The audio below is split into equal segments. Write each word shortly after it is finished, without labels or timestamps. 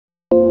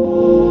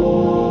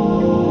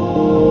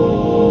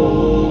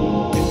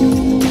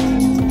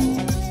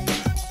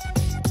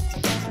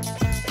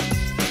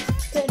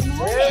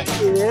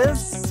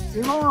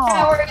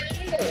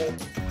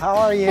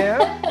are you?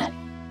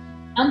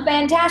 I'm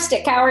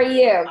fantastic. How are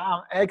you?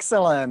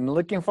 Excellent.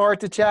 Looking forward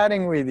to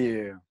chatting with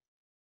you.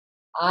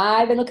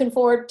 I've been looking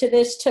forward to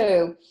this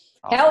too.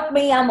 Awesome. Help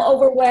me, I'm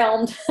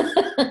overwhelmed.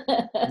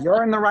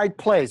 You're in the right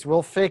place.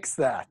 We'll fix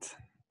that.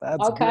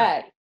 That's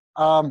okay.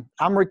 good.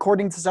 I'm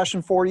recording the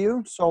session for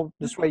you, so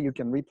this way you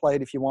can replay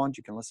it if you want.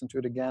 You can listen to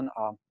it again.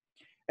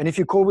 And if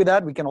you're cool with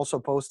that, we can also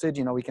post it.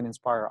 You know, we can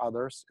inspire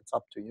others. It's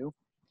up to you.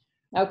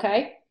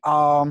 Okay.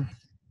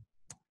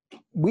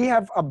 We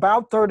have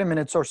about 30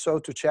 minutes or so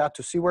to chat,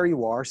 to see where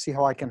you are, see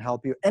how I can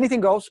help you.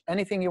 Anything goes,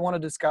 anything you want to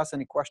discuss,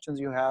 any questions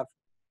you have.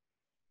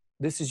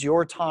 This is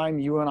your time,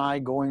 you and I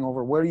going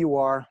over where you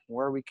are,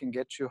 where we can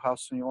get you, how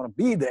soon you want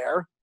to be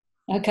there.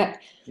 Okay.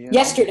 You know?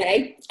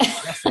 Yesterday.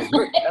 Yesterday,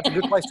 good. That's a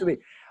good place to be.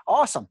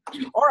 Awesome.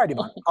 All right,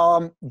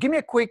 Yvonne. Give me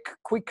a quick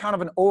kind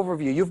of an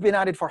overview. You've been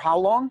at it for how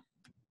long?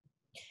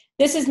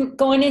 This is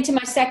going into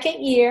my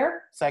second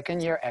year.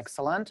 Second year,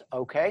 excellent.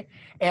 Okay.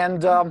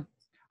 And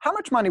how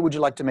much money would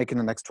you like to make in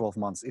the next 12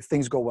 months if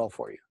things go well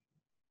for you?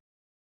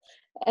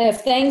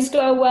 If things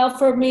go well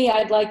for me,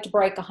 I'd like to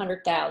break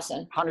 100,000.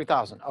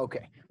 100,000.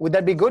 Okay. Would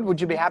that be good? Would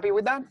you be happy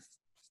with that?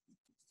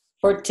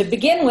 To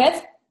begin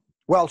with.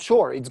 Well,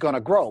 sure, it's going to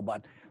grow,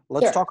 but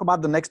let's Sure. talk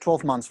about the next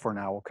 12 months for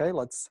now, okay?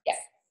 Let's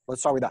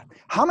start with that.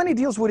 How many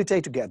deals would it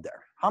take to get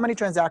there? How many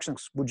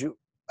transactions would you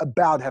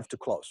about have to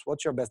close?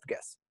 What's your best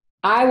guess?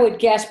 I would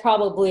guess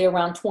probably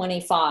around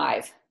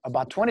 25.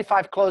 About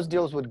 25 closed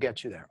deals would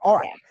get you there. All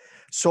right. Yeah.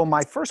 So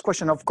my first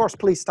question, of course,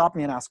 please stop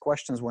me and ask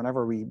questions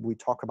whenever we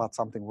talk about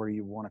something where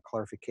you want a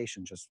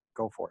clarification. Just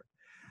go for it.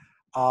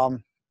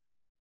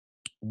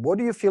 What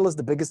do you feel is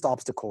the biggest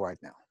obstacle right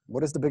now?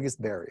 What is the biggest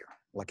barrier?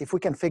 Like if we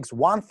can fix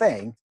one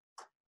thing,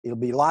 it'll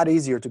be a lot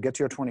easier to get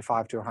to your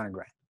 25 to 100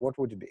 grand. What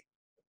would it be?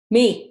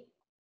 Me.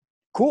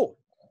 Cool.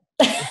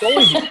 It's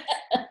always you.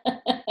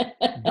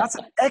 That's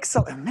an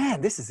excellent,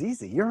 man, this is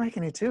easy. You're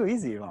making it too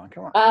easy, Yvonne.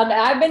 Come on.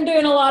 I've been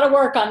doing a lot of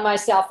work on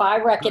myself. I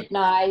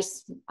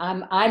recognize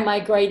I'm my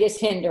greatest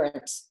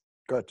hindrance.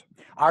 Good.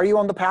 Are you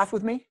on the path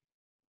with me?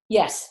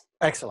 Yes.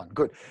 Excellent.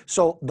 Good.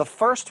 So the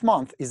first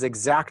month is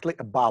exactly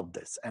about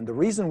this. And the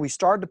reason we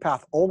start the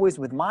path always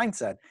with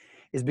mindset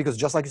is because,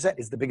 just like you said,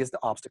 it's the biggest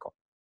obstacle.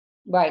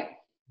 Right.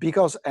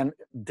 Because, and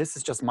this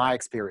is just my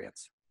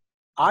experience,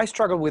 I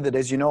struggled with it,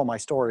 as you know, my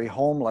story,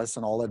 homeless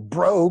and all that,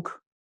 broke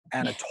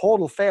and a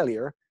total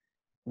failure.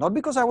 Not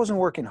because I wasn't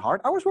working hard.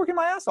 I was working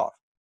my ass off.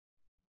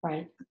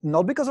 Right.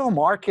 Not because of a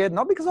market,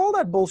 not because of all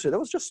that bullshit. It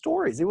was just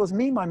stories. It was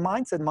me, my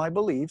mindset, my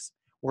beliefs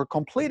were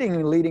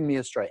completely leading me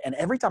astray. And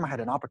every time I had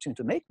an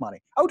opportunity to make money,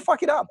 I would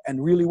fuck it up,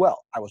 and really well.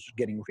 I was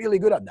getting really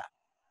good at that.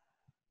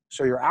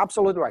 So you're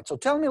absolutely right. So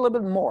tell me a little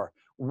bit more.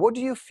 What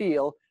do you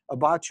feel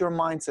about your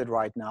mindset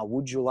right now?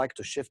 Would you like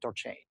to shift or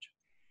change?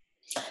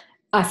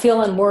 I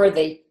feel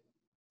unworthy.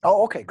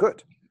 Oh, okay,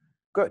 good.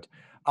 Good.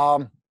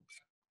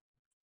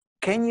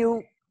 Can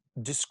you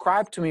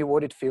describe to me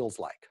what it feels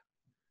like?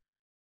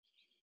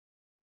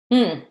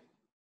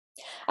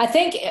 I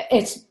think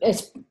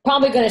it's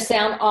probably going to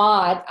sound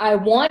odd. I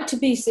want to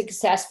be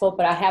successful,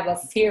 but I have a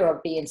fear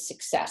of being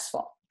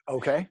successful.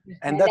 Okay.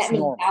 And that's that means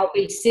normal. I'll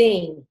be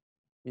seen.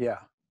 Yeah.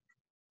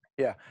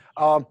 Yeah.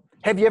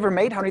 Have you ever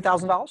made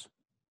 $100,000?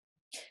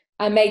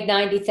 I made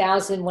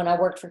 90,000 when I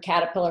worked for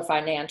Caterpillar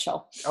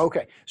Financial.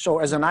 Okay. So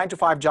as a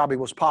 9-to-5 job, it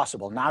was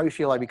possible. Now you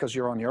feel like because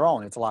you're on your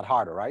own, it's a lot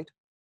harder, right?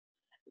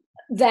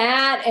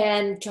 That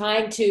and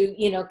trying to,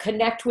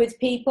 connect with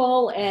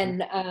people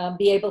and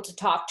be able to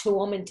talk to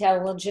them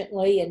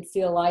intelligently and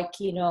feel like,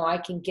 I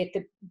can get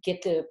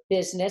the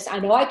business. I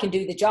know I can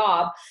do the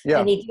job. Yeah.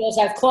 Any deals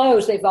I've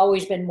closed, they've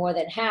always been more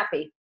than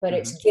happy. But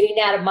it's getting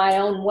out of my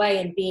own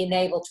way and being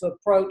able to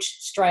approach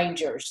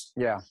strangers.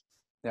 Yeah.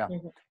 Yeah.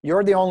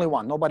 You're the only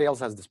one. Nobody else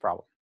has this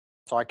problem.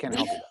 So I can't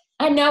help you.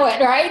 I know it,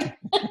 right?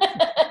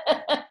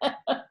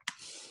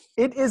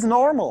 It is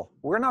normal.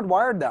 We're not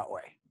wired that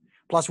way.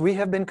 Plus, we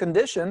have been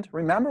conditioned.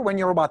 Remember when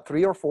you were about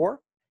 3 or 4,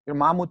 your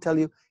mom would tell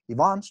you,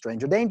 Yvonne,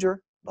 stranger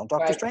danger. Don't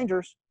talk to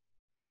strangers.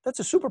 That's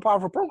a super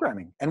powerful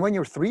programming. And when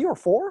you're 3 or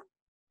 4,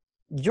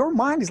 your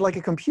mind is like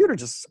a computer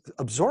just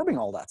absorbing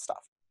all that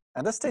stuff.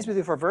 And that stays with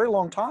you for a very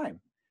long time.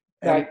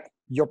 And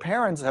your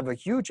parents have a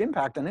huge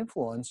impact and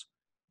influence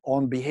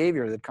on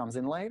behavior that comes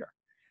in later.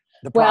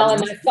 Well,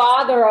 and my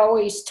father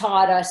always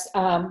taught us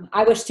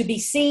I was to be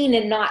seen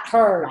and not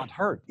heard. Not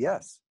heard,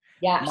 yes.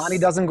 Yes. Money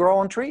doesn't grow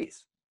on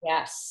trees.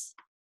 Yes.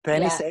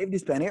 Penny saved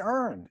is penny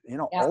earned.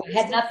 I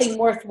had nothing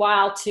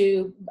worthwhile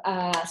to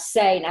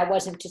say, and I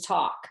wasn't to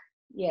talk.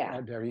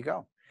 Yeah. There you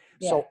go.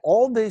 Yeah. So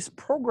all this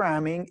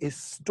programming is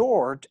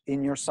stored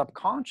in your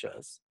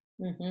subconscious,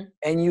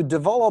 and you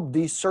develop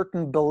these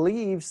certain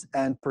beliefs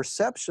and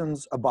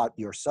perceptions about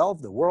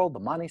yourself, the world, the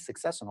money,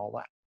 success, and all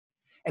that.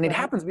 And it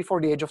happens before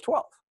the age of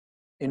 12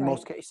 in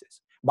most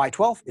cases. By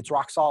 12, it's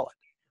rock solid.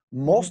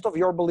 Most of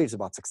your beliefs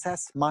about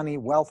success, money,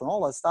 wealth, and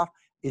all that stuff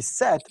is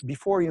set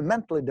before you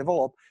mentally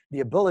develop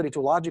the ability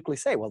to logically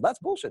say, well, that's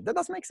bullshit. That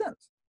doesn't make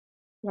sense.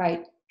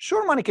 Right.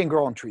 Sure, money can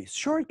grow on trees.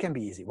 Sure, it can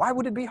be easy. Why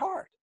would it be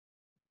hard?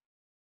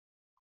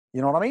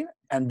 You know what I mean?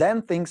 And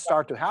then things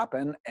start to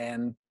happen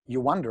and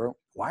you wonder,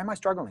 Why am I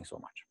struggling so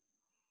much?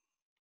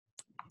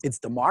 It's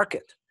the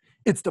market.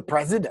 It's the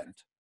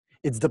president.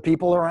 It's the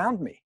people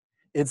around me.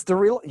 It's the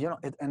real,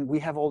 and we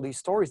have all these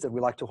stories that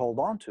we like to hold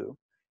on to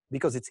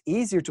because it's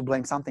easier to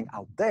blame something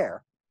out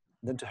there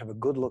than to have a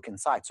good look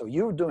inside. So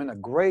you're doing a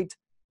great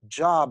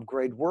job,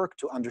 great work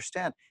to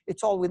understand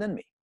it's all within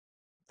me.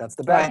 That's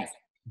the bad news.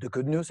 The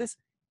good news is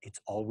it's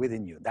all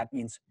within you. That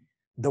means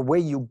the way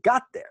you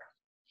got there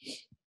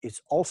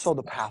is also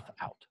the path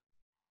out.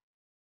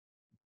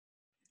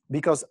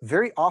 Because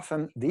very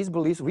often these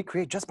beliefs we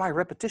create just by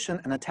repetition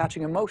and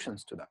attaching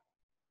emotions to them.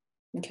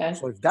 Okay.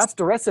 So if that's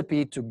the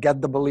recipe to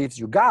get the beliefs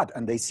you got,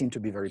 and they seem to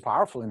be very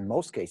powerful in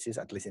most cases,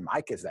 at least in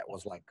my case, that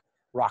was like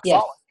rock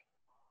solid.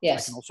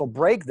 Yes. I can also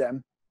break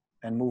them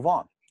and move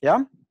on. Yeah?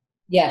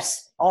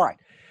 Yes. All right.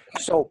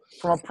 So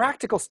from a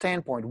practical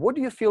standpoint, what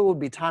do you feel would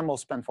be time well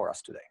spent for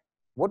us today?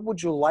 What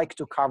would you like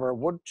to cover?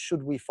 What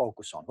should we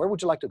focus on? Where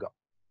would you like to go?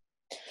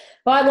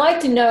 Well, I'd like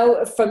to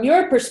know from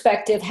your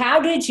perspective, how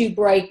did you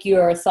break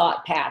your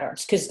thought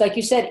patterns? Because like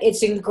you said,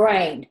 it's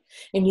ingrained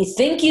and you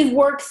think you've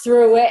worked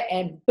through it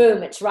and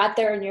boom, it's right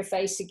there in your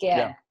face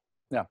again.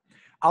 Yeah.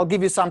 I'll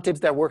give you some tips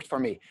that worked for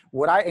me.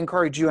 What I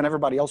encourage you and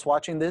everybody else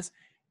watching this,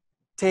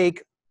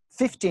 take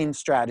 15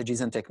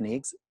 strategies and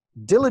techniques,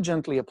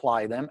 diligently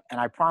apply them, and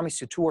I promise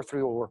you 2 or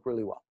 3 will work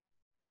really well.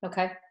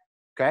 Okay.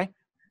 Okay?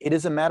 It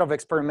is a matter of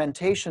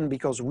experimentation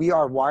because we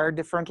are wired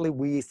differently.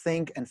 We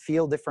think and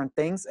feel different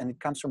things, and it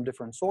comes from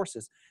different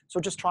sources.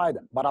 So just try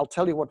them. But I'll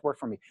tell you what worked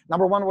for me.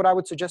 Number 1, what I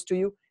would suggest to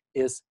you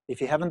is,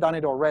 if you haven't done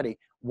it already,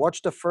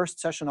 watch the first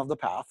session of the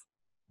path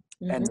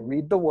and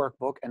read the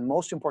workbook, and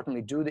most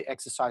importantly, do the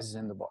exercises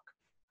in the book.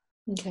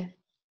 Okay.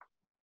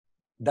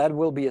 That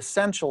will be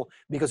essential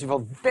because it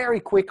will very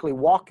quickly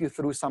walk you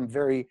through some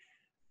very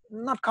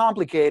not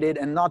complicated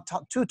and not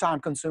too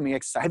time-consuming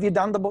exercise. Have you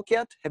done the book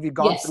yet? Have you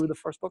gone through the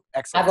first book?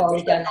 Excellent. I've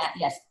already done that,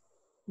 yes.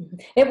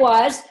 It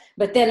was,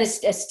 but then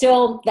it's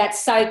still that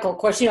cycle. Of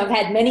course, I've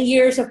had many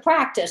years of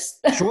practice.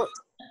 Sure.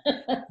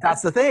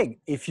 That's the thing.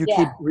 If you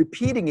keep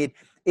repeating it,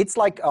 it's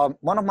like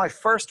one of my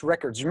first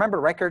records. You remember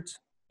records?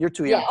 You're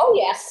too young. Yeah. Oh,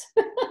 yes.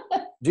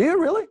 Do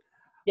you really?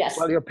 Yes.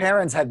 Well, your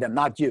parents had them,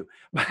 not you.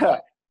 That's right.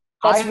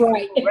 I had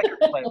a record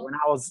player when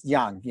I was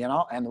young,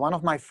 and one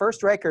of my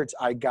first records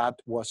I got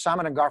was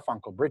Simon and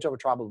Garfunkel, Bridge Over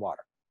Troubled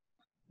Water.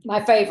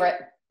 My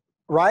favorite.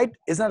 Right?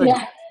 Isn't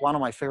that one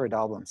of my favorite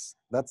albums?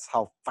 That's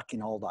how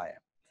fucking old I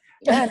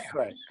am.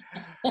 Anyway,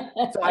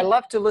 so I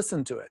love to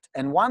listen to it.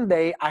 And one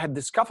day I had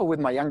this scuffle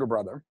with my younger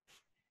brother.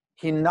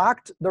 He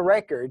knocked the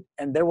record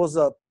and there was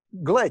a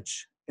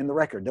glitch in the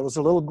record. There was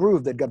a little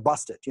groove that got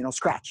busted,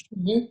 scratched.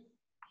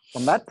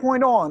 From that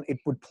point on, it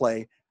would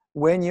play,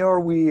 when you're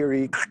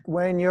weary,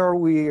 when you're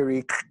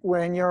weary,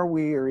 when you're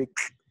weary,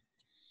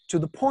 to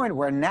the point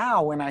where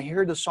now when I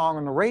hear the song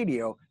on the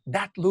radio,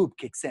 that loop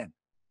kicks in.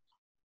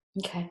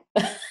 Okay.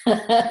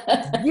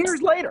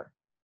 Years later.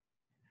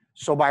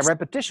 So by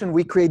repetition,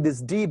 we create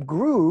this deep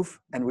groove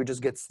and we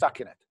just get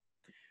stuck in it.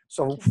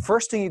 So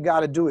first thing you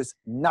got to do is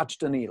nudge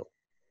the needle.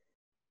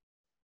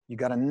 You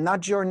got to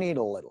nudge your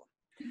needle a little.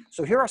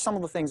 So here are some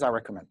of the things I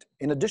recommend.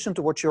 In addition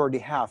to what you already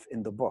have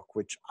in the book,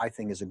 which I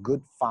think is a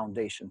good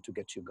foundation to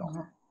get you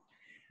going.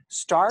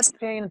 Start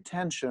paying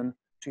attention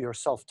to your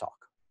self-talk.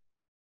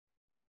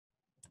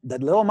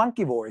 That little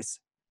monkey voice,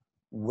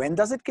 when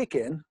does it kick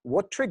in?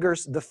 What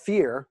triggers the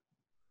fear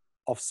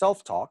of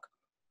self-talk?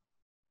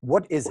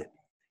 What is it?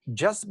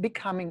 Just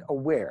becoming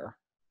aware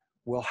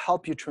will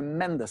help you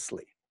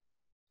tremendously.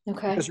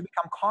 Okay. Because you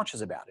become conscious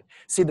about it.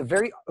 See,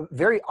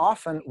 very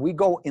often we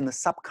go in the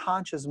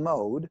subconscious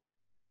mode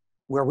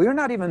where we're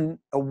not even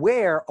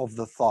aware of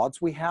the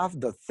thoughts we have,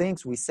 the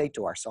things we say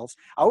to ourselves.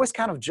 I always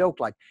kind of joke,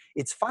 like,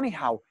 it's funny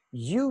how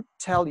you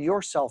tell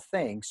yourself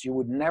things you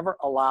would never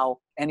allow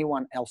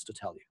anyone else to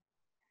tell you.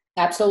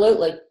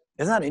 Absolutely.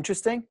 Isn't that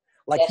interesting?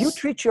 Like, you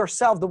treat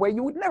yourself the way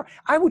you would never.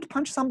 I would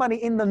punch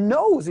somebody in the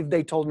nose if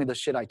they told me the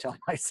shit I tell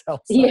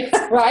myself. So,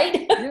 yeah,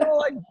 right?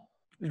 Like,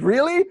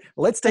 really?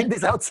 Let's take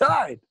this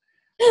outside.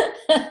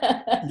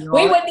 We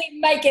wouldn't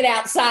even make it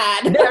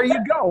outside. There you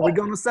go. We're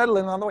going to settle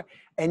in on the way.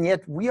 And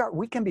yet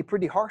we can be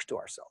pretty harsh to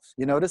ourselves.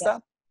 You notice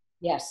that?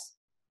 Yes.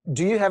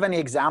 Do you have any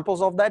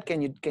examples of that?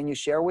 Can you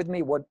share with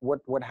me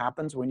what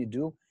happens when you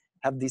do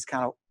have these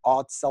kind of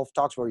odd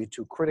self-talks where you're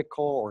too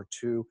critical or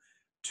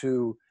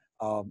too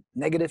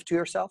negative to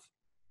yourself?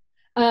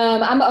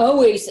 I'm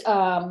always,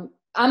 I'm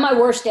my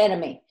worst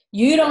enemy.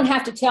 You don't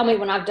have to tell me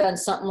when I've done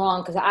something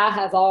wrong because I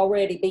have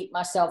already beat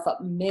myself up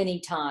many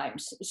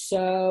times.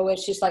 So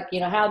it's just like,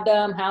 how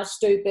dumb, how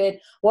stupid,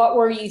 what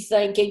were you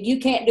thinking? You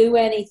can't do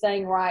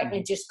anything right. And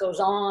it just goes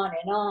on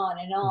and on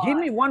and on. Give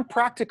me one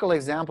practical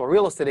example,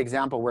 real estate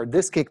example, where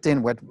this kicked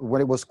in,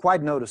 where it was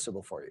quite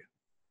noticeable for you.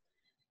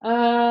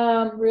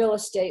 Real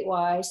estate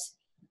wise.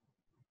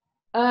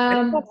 And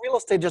it's not real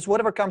estate, just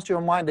whatever comes to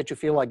your mind that you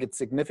feel like it's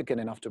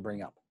significant enough to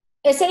bring up.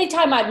 It's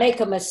anytime I make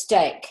a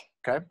mistake.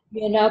 Okay.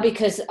 You know,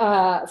 because,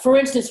 for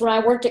instance, when I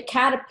worked at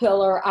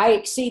Caterpillar, I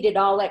exceeded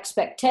all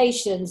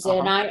expectations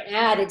and I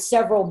added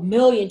several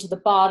million to the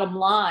bottom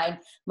line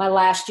my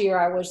last year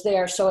I was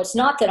there. So it's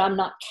not that I'm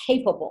not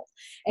capable.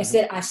 It's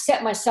that I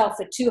set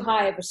myself at too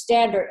high of a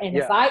standard. And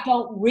if I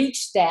don't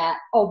reach that,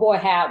 oh boy,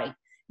 howdy,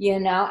 you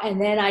know, and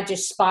then I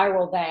just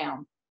spiral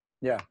down.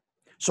 Yeah.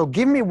 So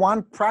give me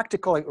one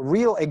practical, like,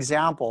 real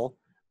example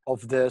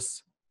of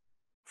this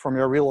from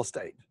your real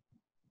estate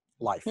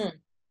life.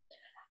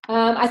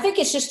 I think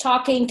it's just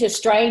talking to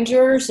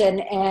strangers and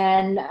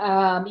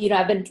you know,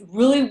 I've been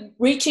really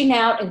reaching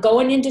out and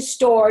going into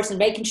stores and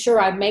making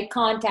sure I make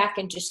contact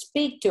and just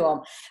speak to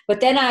them. But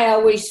then I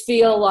always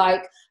feel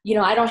like, you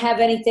know, I don't have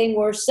anything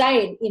worth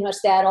saying. You know,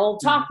 it's that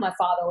old talk my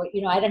father,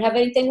 you know, I don't have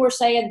anything worth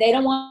saying. They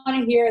don't want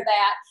to hear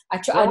that.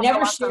 I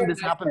never shared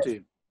this happened to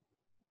you?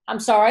 I'm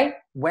sorry?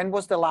 When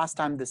was the last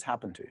time this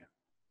happened to you?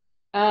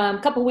 A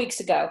couple weeks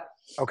ago.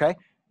 Okay.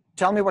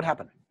 Tell me what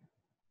happened.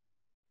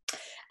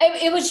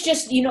 It was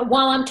just, you know,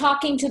 while I'm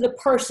talking to the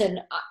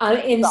person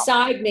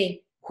inside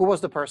me. Who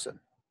was the person?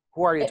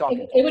 Who are you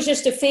talking to? It was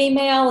just a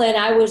female, and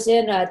I was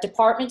in a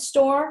department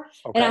store,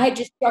 and I had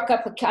just struck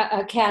up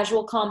a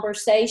casual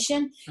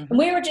conversation, and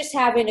we were just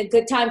having a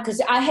good time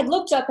because I had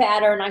looked up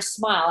at her and I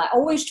smiled. I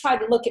always try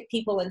to look at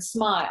people and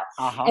smile.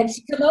 And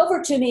she came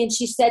over to me and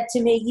she said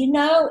to me, you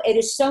know, it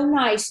is so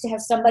nice to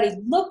have somebody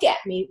look at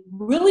me,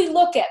 really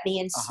look at me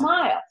and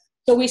smile.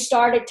 So we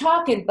started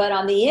talking, but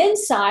on the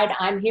inside,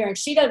 I'm hearing,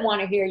 she doesn't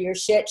want to hear your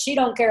shit. She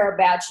don't care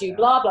about you,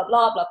 blah, blah,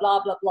 blah, blah,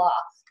 blah, blah, blah,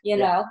 you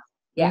know?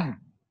 Yeah.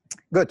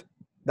 Good.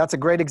 That's a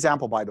great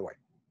example, by the way.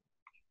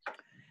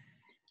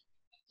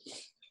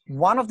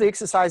 One of the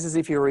exercises,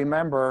 if you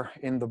remember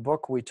in the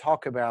book we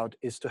talk about,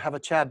 is to have a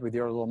chat with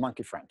your little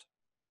monkey friend.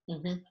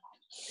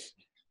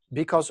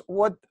 Because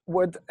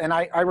and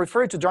I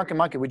refer to drunken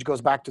monkey, which goes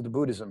back to the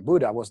Buddhism.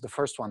 Buddha was the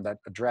first one that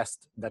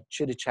addressed that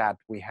chitty chat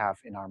we have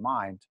in our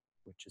mind,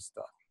 which is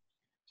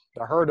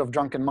the herd of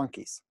drunken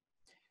monkeys.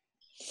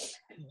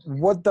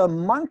 What the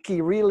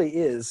monkey really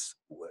is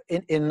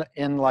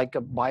in like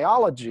a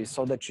biology,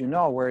 so that you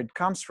know where it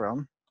comes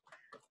from.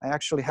 I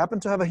actually happen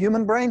to have a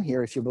human brain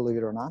here, if you believe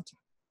it or not.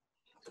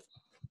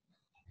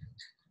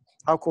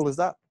 How cool is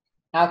that?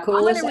 How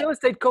cool is it? How many real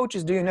estate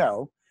coaches do you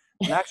know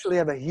and actually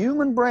have a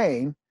human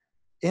brain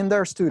in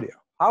their studio?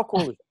 How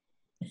cool is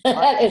it?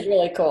 That is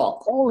really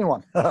cool. Only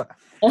one.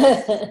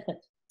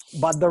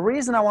 But the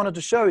reason I wanted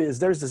to show you is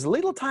there's this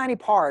little tiny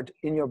part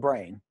in your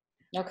brain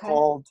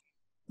called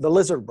the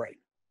lizard brain.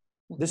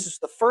 This is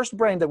the first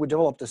brain that we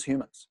developed as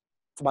humans.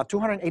 It's about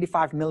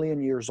 285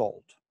 million years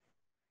old.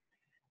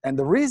 And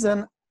the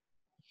reason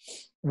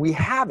we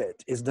have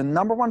it is the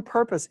number one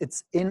purpose,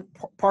 it's in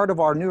part of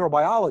our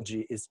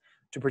neurobiology, is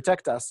to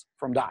protect us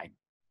from dying.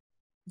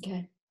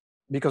 Okay.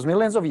 Because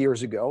millions of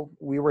years ago,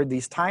 we were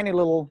these tiny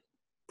little,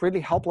 pretty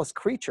helpless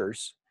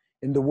creatures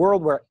in the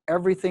world where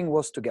everything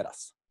was to get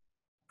us.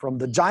 From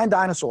the giant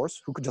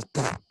dinosaurs who could just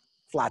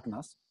flatten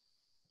us,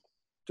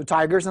 to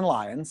tigers and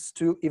lions,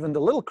 to even the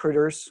little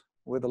critters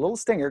with a little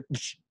stinger,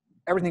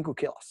 everything could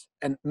kill us.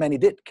 And many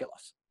did kill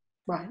us.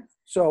 Right.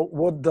 So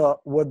what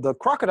the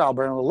crocodile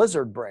brain, or the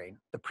lizard brain,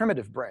 the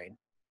primitive brain,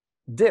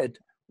 did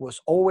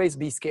was always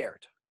be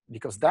scared,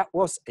 because that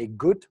was a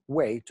good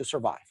way to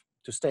survive,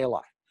 to stay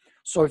alive.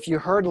 So if you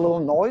heard a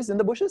little noise in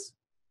the bushes,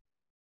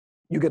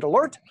 you get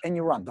alert and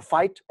you run. The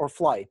fight or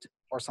flight,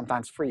 or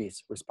sometimes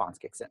freeze response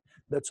kicks in.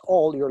 That's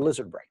all your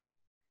lizard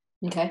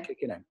brain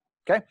kicking in.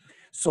 Okay.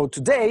 So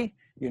today,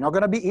 you're not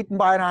going to be eaten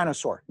by a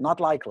dinosaur. Not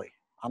likely,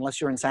 unless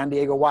you're in San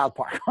Diego Wild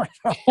Park.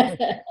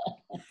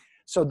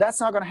 So that's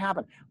not going to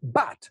happen.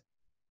 But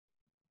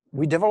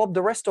we developed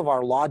the rest of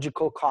our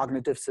logical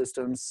cognitive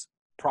systems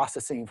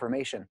processing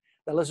information.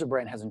 The lizard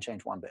brain hasn't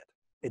changed one bit.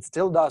 It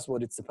still does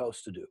what it's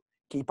supposed to do.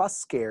 Keep us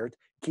scared,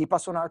 keep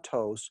us on our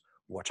toes,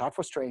 watch out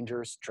for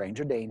strangers,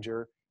 stranger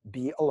danger,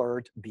 be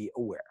alert, be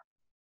aware.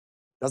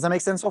 Does that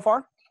make sense so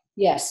far?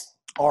 Yes.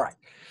 All right.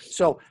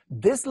 So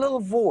this little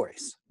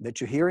voice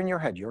that you hear in your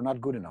head, you're not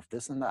good enough,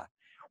 this and that,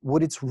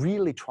 what it's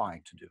really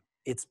trying to do,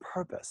 its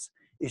purpose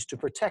is to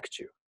protect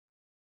you.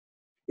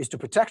 Is to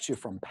protect you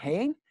from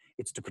pain.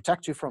 It's to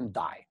protect you from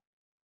dying.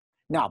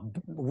 Now,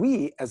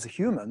 we as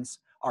humans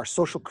are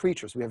social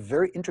creatures. We have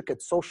very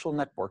intricate social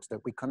networks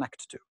that we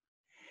connect to.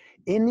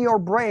 In your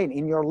brain,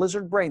 in your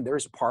lizard brain, there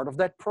is part of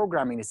that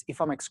programming is, if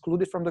I'm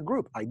excluded from the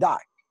group, I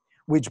die.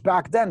 Which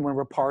back then, when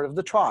we're part of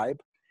the tribe,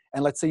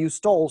 and let's say you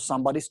stole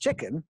somebody's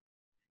chicken,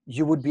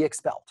 you would be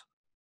expelled.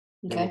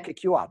 They will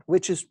kick you out,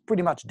 which is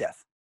pretty much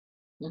death.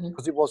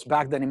 Because it was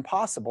back then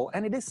impossible,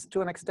 and it is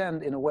to an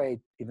extent, in a way,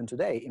 even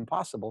today,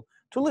 impossible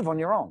to live on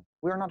your own.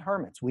 We are not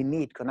hermits. We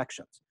need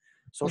connections.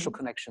 Social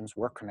connections,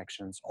 work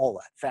connections, all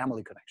that,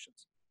 family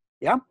connections.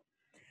 Yeah?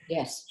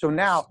 Yes. So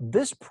now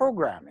this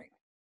programming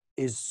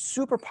is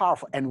super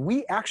powerful. And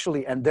we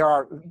actually, and there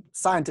are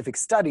scientific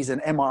studies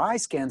and MRI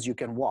scans you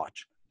can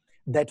watch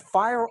that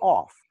fire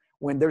off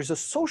when there's a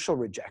social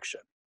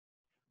rejection,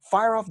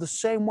 fire off the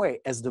same way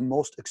as the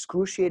most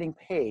excruciating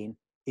pain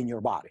in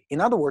your body.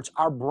 In other words,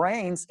 our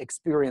brains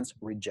experience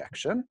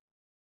rejection,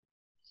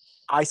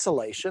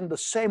 isolation the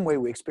same way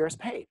we experience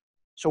pain.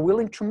 So we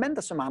link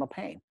tremendous amount of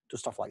pain to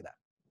stuff like that.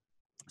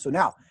 So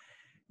now,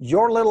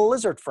 your little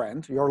lizard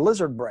friend, your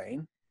lizard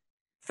brain,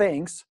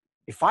 thinks,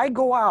 if I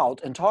go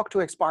out and talk to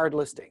expired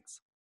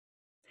listings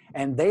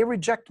and they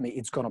reject me,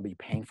 it's going to be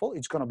painful,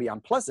 it's going to be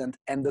unpleasant,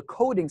 and the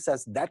coding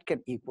says that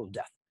can equal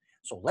death.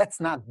 So let's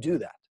not do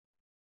that.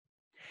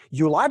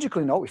 You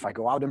logically know, if I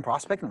go out and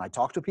prospect and I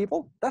talk to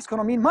people, that's going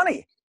to mean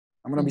money.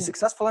 I'm going to be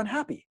successful and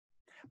happy.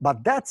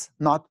 But that's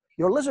not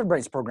your lizard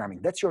brain's programming.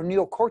 That's your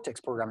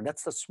neocortex programming.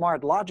 That's the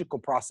smart logical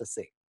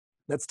processing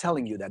that's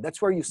telling you that.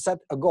 That's where you set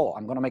a goal.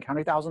 I'm going to make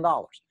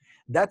 $100,000.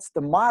 That's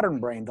the modern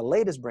brain, the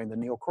latest brain, the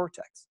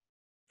neocortex.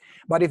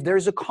 But if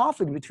there's a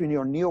conflict between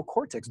your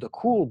neocortex, the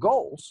cool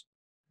goals,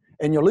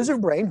 and your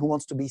lizard brain, who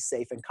wants to be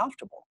safe and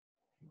comfortable,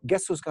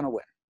 guess who's going to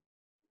win?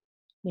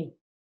 Me.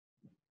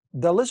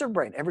 The lizard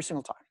brain, every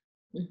single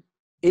time.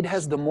 It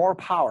has the more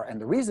power. And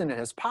the reason it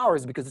has power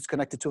is because it's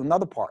connected to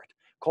another part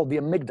called the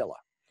amygdala,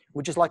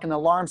 which is like an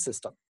alarm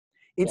system.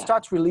 It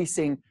starts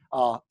releasing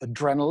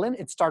adrenaline.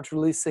 It starts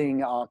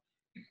releasing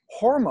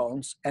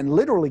hormones and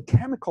literally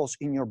chemicals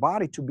in your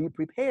body to be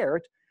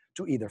prepared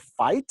to either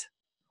fight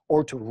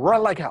or to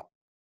run like hell.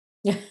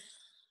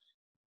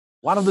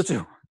 One of the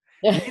two.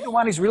 Neither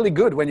one is really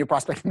good when you're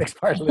prospecting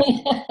expired listings.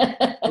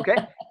 Okay?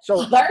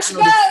 So there she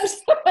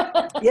goes.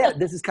 yeah,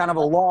 this is kind of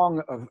a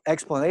long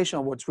explanation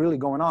of what's really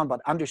going on, but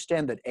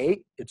understand that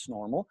A, it's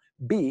normal.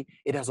 B,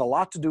 it has a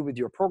lot to do with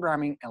your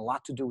programming and a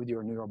lot to do with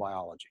your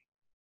neurobiology.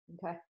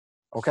 Okay.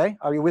 Okay?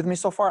 Are you with me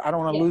so far? I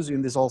don't want to lose you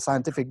in this whole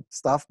scientific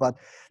stuff, but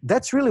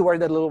that's really where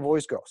that little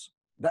voice goes.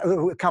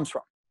 It comes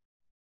from.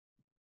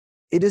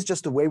 It is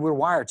just the way we're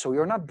wired. So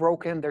you're not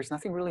broken. There's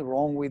nothing really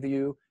wrong with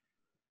you.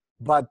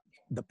 But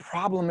the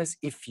problem is,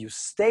 if you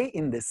stay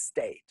in this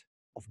state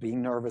of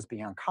being nervous,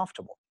 being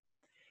uncomfortable,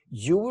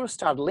 you will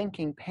start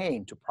linking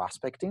pain to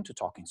prospecting, to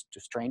talking to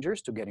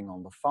strangers, to getting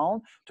on the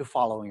phone, to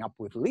following up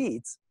with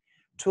leads,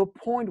 to a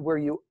point where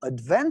you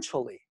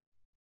eventually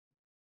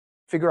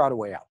figure out a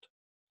way out.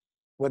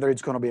 Whether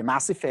it's going to be a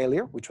massive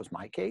failure, which was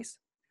my case,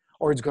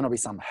 or it's going to be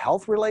some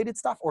health-related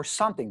stuff or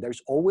something.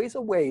 There's always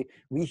a way.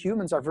 We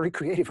humans are very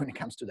creative when it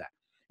comes to that.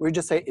 We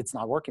just say, it's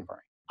not working for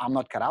me. I'm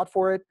not cut out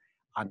for it.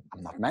 I'm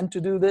not meant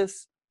to do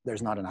this.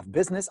 There's not enough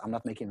business. I'm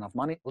not making enough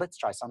money. Let's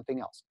try something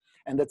else.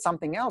 And that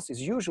something else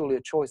is usually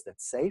a choice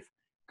that's safe,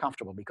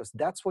 comfortable, because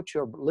that's what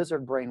your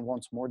lizard brain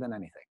wants more than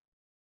anything.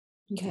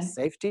 Okay.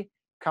 Safety,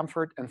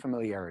 comfort, and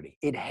familiarity.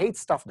 It hates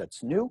stuff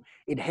that's new.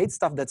 It hates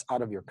stuff that's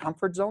out of your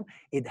comfort zone.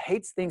 It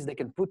hates things that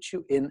can put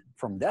you in,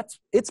 from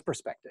its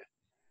perspective,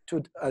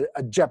 to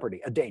a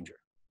jeopardy, a danger.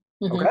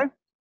 Okay?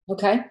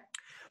 Okay.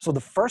 So the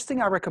first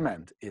thing I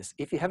recommend is,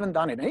 if you haven't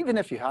done it, and even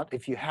if you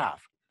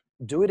have,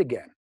 do it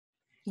again.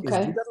 Okay.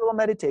 Is do that little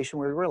meditation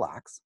where you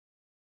relax,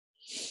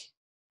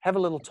 have a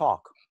little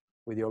talk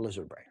with your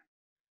lizard brain.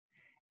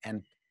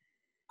 And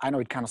I know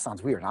it kind of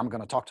sounds weird. I'm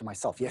going to talk to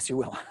myself. Yes, you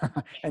will.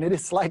 And it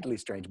is slightly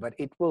strange, but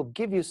it will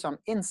give you some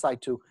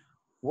insight to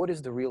what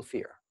is the real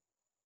fear.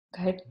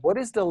 Okay. What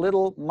is the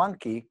little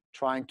monkey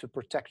trying to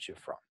protect you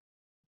from?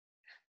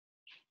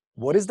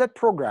 What is that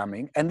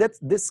programming? And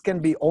this can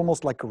be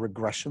almost like a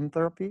regression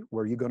therapy,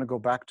 where you're going to go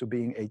back to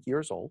being 8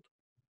 years old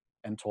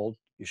and told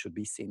you should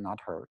be seen, not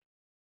heard,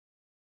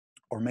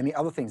 or many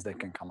other things that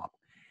can come up.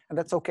 And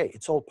that's okay.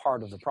 It's all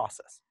part of the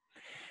process.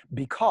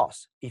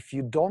 Because if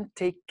you don't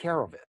take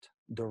care of it,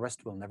 the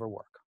rest will never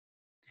work.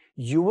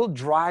 You will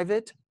drive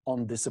it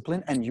on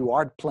discipline, and you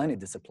are plenty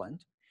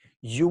disciplined.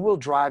 You will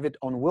drive it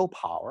on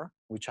willpower,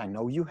 which I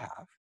know you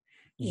have.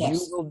 Yes.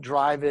 You will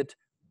drive it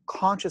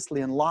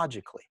consciously and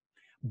logically.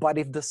 But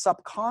if the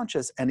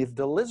subconscious and if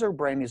the lizard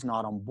brain is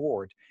not on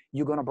board,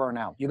 you're going to burn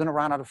out. You're going to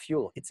run out of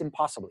fuel. It's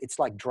impossible. It's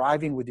like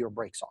driving with your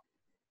brakes on.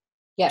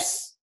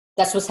 Yes,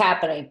 that's what's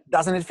happening.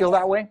 Doesn't it feel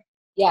that way?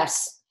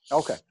 Yes.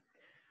 Okay.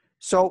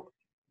 So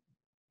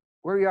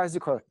where your eyes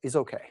is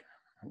okay.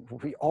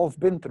 We all have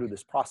been through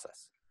this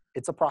process.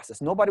 It's a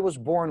process. Nobody was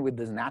born with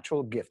this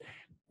natural gift.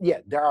 Yeah,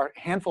 there are a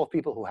handful of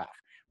people who have.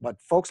 But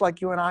folks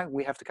like you and I,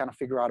 we have to kind of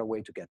figure out a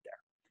way to get there.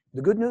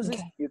 The good news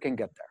is you can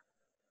get there.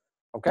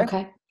 Okay?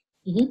 Okay.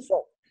 Mm-hmm.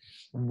 So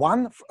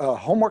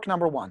homework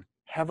number 1,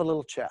 have a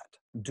little chat.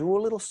 Do a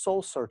little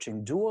soul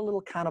searching. Do a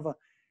little kind of a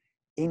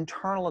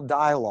internal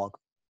dialogue.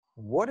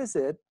 What is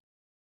it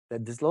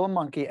that this little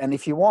monkey, and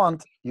if you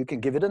want, you can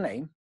give it a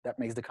name. That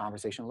makes the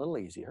conversation a little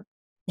easier.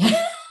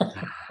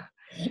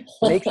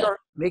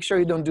 Make sure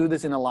you don't do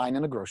this in a line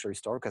in a grocery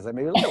store, because that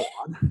may be a little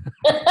odd.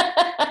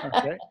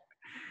 Okay?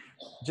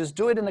 Just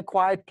do it in a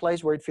quiet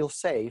place where it feels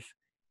safe.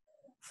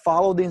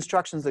 Follow the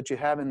instructions that you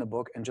have in the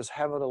book and just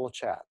have a little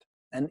chat.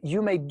 And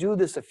you may do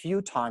this a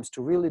few times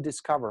to really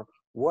discover,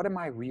 what am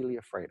I really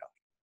afraid of?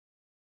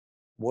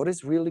 What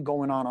is really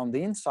going on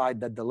the inside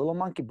that the little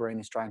monkey brain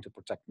is trying to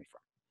protect me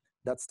from?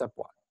 That's step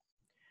 1.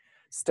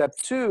 Step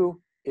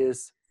 2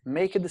 is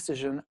make a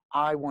decision.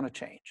 I want to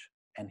change.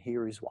 And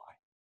here is why.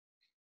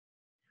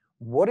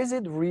 What is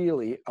it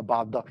really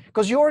about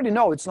because you already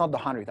know it's not the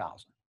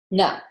 100,000.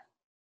 No,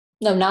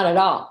 not at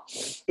all.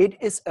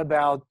 It is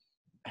about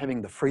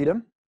having the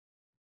freedom,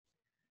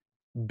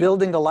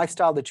 building the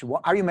lifestyle that you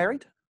want. Are you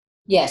married?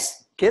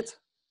 Yes. Kids?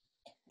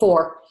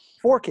 4.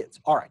 4 kids.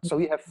 All right. So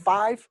you have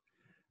 5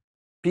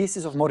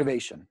 pieces of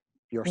motivation.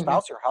 Your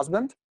spouse, your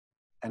husband,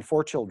 and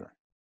 4 children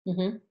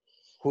who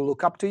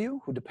look up to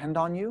you, who depend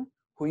on you,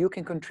 who you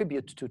can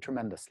contribute to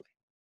tremendously.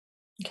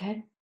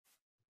 Okay.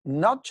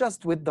 Not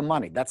just with the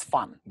money. That's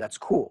fun. That's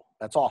cool.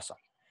 That's awesome.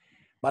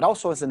 But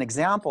also as an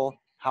example,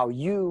 how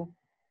you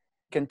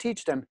can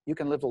teach them, you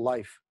can live a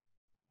life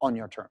on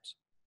your terms.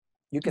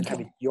 You can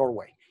have it your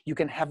way. You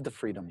can have the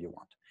freedom you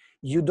want.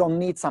 You don't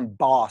need some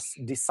boss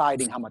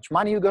deciding how much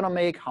money you're going to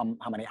make, how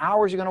many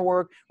hours you're going to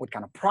work, what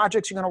kind of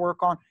projects you're going to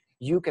work on.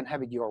 You can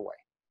have it your way.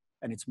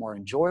 And it's more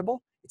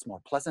enjoyable, it's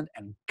more pleasant,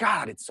 and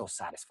God, it's so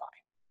satisfying.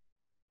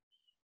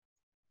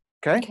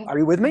 Okay? Are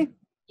you with me?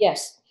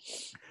 Yes.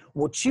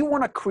 What you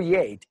want to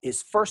create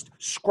is first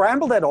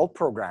scramble that old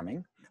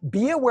programming,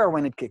 be aware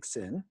when it kicks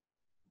in,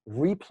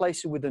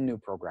 replace it with the new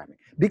programming.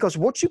 Because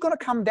what you're going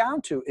to come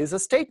down to is a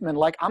statement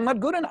like, I'm not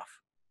good enough.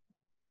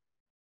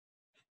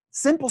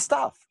 Simple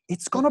stuff.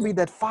 It's going to be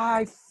that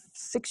 5,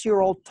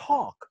 6-year-old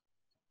talk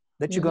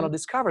that you're going to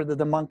discover that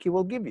the monkey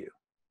will give you.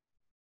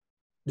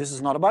 This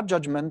is not about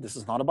judgment. This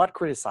is not about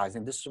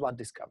criticizing. This is about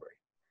discovery.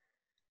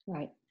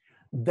 Right.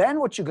 Then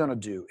what you're going to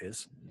do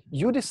is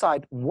you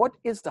decide what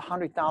is the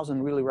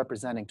 100,000 really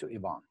representing to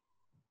Yvonne,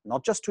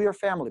 not just to your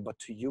family, but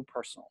to you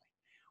personally.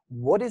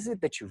 What is it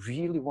that you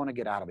really want to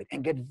get out of it?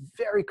 And get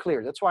very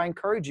clear. That's why I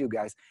encourage you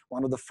guys,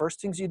 one of the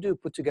first things you do,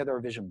 put together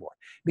a vision board.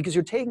 Because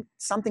you're taking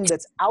something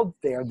that's out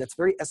there, that's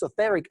very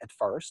esoteric at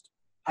first,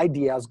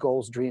 ideas,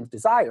 goals, dreams,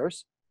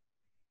 desires,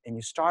 and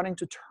you're starting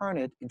to turn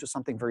it into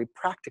something very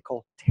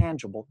practical,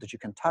 tangible, that you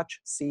can touch,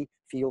 see,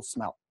 feel,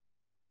 smell.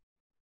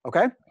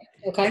 Okay?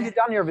 Okay. Have you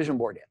done your vision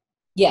board yet?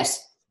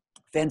 Yes.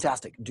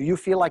 Fantastic. Do you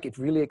feel like it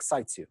really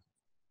excites you?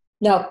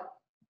 No.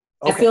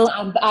 Okay. I feel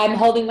I'm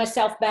holding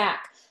myself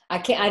back.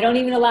 I don't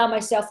even allow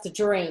myself to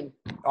dream.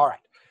 All right.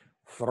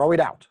 Throw it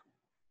out.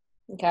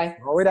 Okay.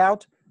 Throw it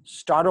out.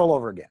 Start all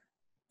over again.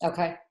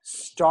 Okay.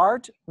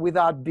 Start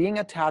without being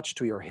attached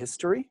to your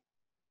history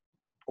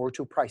or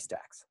to price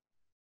tags.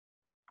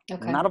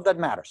 Okay. None of that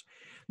matters.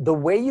 The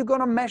way you're going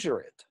to measure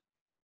it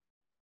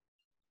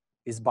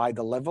is by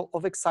the level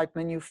of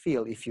excitement you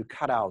feel if you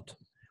cut out.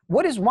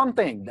 What is one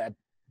thing that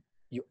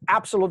you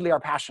absolutely are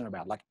passionate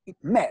about? Like,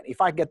 man, if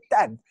I get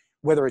that,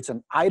 whether it's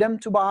an item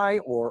to buy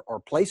or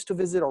place to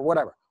visit or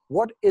whatever,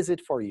 what is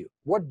it for you?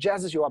 What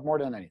jazzes you up more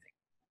than anything?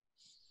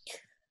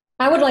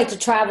 I would like to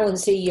travel and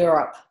see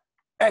Europe.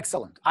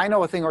 Excellent. I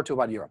know a thing or two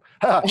about Europe.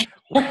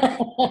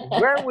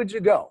 Where would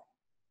you go?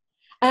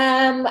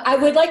 I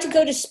would like to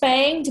go to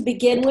Spain to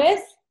begin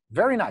with.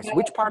 Very nice.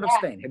 Which part of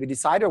Spain? Have you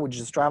decided, or would you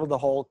just travel the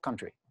whole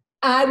country?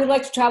 I would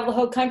like to travel the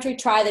whole country,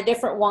 try the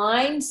different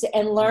wines,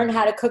 and learn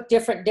how to cook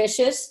different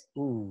dishes.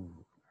 Ooh.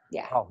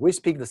 Yeah. Oh, we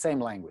speak the same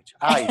language.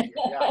 Yeah,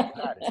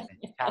 that is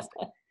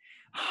fantastic.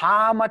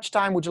 How much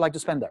time would you like to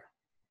spend there?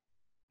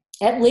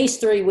 At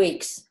least 3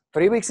 weeks.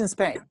 3 weeks in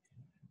Spain.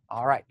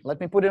 All right. Let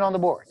me put it on the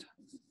board.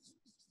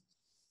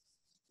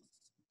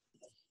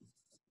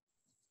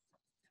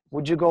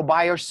 Would you go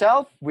by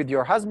yourself, with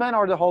your husband,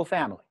 or the whole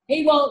family?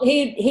 He won't.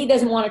 He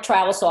doesn't want to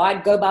travel, so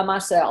I'd go by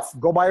myself.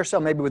 Go by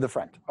yourself, maybe with a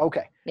friend.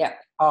 Okay. Yeah.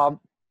 How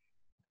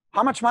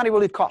much money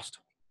will it cost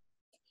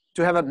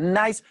to have a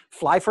nice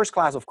fly first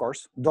class? Of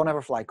course, don't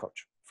ever fly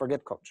coach.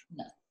 Forget coach.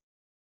 No.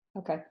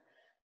 Okay.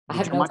 I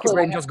have no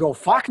clue. Just go,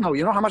 fuck no.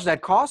 You know how much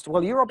that cost?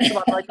 Well, Europe is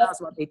about right now.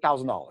 It's about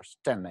 $8,000,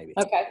 10 maybe.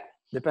 Okay.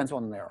 Depends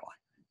on the airline.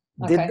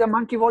 Okay. Did the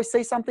monkey voice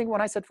say something when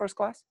I said first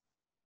class?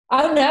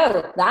 Oh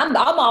no, I'm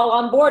all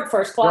on board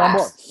first class. You're on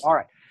board. All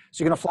right.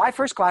 So you're gonna fly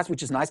first class,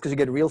 which is nice because you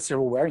get real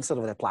silverware instead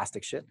of that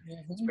plastic shit.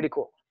 It's pretty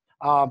cool.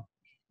 How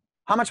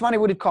much money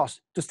would it cost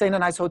to stay in a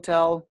nice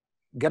hotel,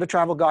 get a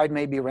travel guide,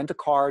 maybe rent a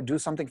car, do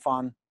something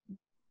fun?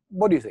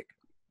 What do you think?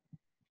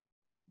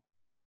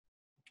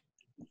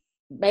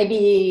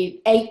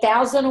 Maybe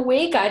 8,000 a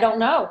week. I don't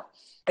know.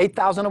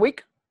 8,000 a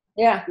week?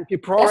 Yeah. If you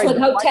that's with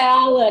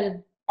hotel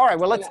and. All right.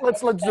 Well, let's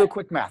do a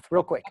quick math,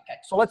 real quick. Okay.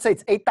 So let's say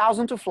it's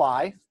 8,000 to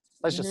fly.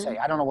 Let's just say,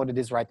 I don't know what it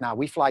is right now.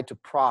 We fly to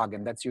Prague,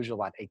 and that's usually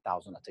about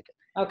 8,000 a ticket.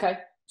 Okay.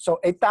 So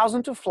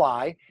 8,000 to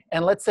fly,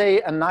 and let's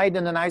say a night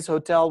in a nice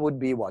hotel would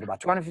be what, about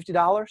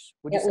 $250?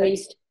 Would you say? At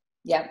least,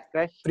 yeah.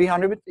 Okay,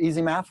 300,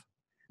 easy math.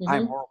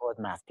 I'm horrible at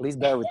math. Please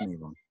bear with me,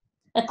 Yvonne.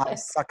 I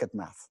suck at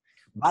math,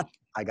 but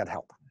I got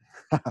help.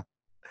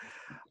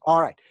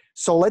 All right,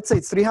 so let's say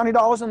it's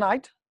 $300 a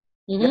night,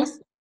 yes,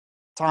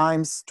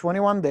 times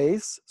 21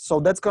 days.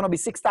 So that's going to be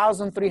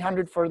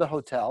 6,300 for the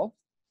hotel.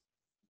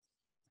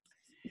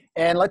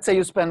 And let's say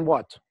you spend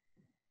what?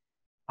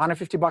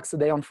 $150 a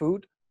day on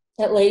food?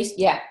 At least,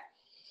 yeah.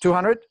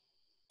 200?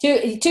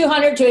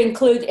 200 to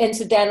include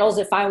incidentals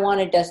if I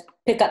wanted to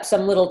pick up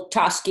some little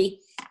toski.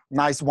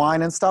 Nice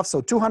wine and stuff.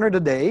 So 200 a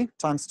day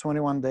times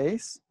 21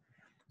 days.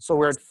 So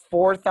we're at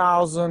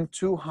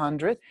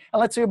 4,200. And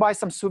let's say you buy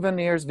some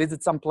souvenirs,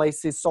 visit some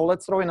places. So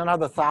let's throw in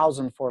another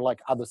 1,000 for like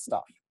other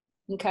stuff.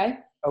 Okay.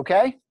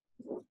 Okay.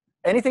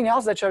 Anything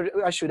else that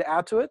I should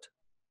add to it?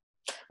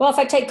 Well, if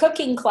I take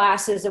cooking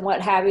classes and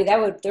what have you,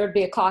 there'd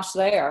be a cost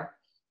there.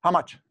 How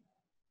much?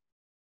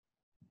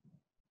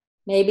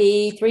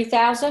 Maybe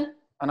 3,000.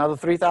 Another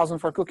 3,000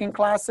 for cooking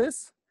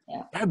classes.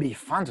 Yeah. That'd be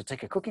fun to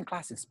take a cooking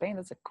class in Spain.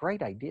 That's a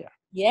great idea.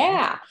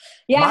 Yeah.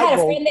 Yeah. I had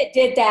a friend that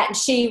did that, and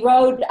she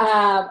rode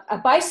a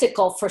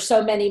bicycle for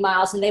so many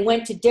miles, and they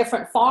went to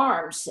different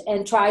farms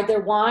and tried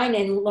their wine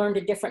and learned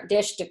a different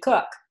dish to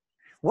cook.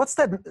 What's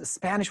that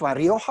Spanish wine?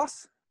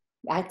 Riojas?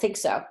 I think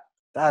so.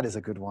 That is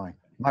a good wine.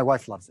 My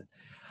wife loves it.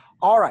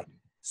 All right.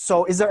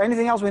 So is there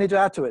anything else we need to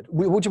add to it?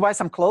 Would you buy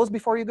some clothes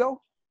before you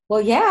go?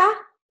 Well, yeah.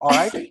 All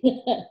right.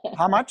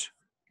 How much?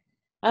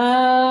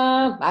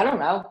 I don't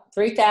know.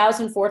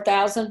 3,000,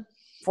 4,000.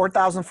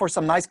 4,000 for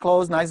some nice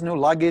clothes, nice new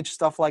luggage,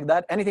 stuff like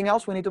that. Anything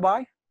else we need to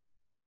buy?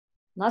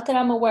 Not that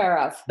I'm aware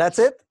of. That's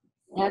it?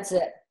 That's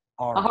it.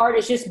 All My right. heart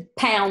is just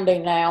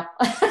pounding now.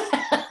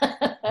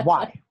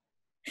 Why?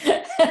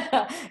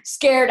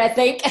 Scared, I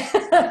think.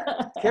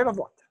 Scared of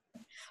what?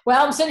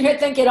 Well, I'm sitting here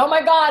thinking, oh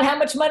my God, how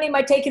much money am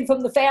I taking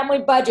from the family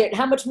budget?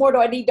 How much more do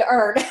I need to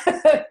earn?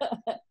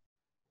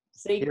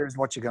 See? Here's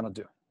what you're going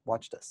to do.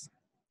 Watch this.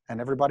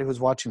 And everybody who's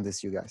watching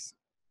this, you guys.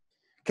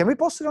 Can we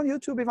post it on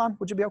YouTube, Yvonne?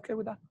 Would you be okay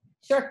with that?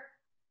 Sure.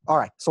 All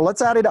right. So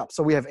let's add it up.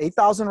 So we have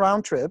 8,000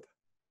 round trip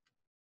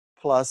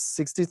plus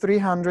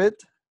 6,300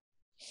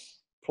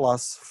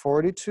 plus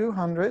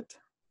 4,200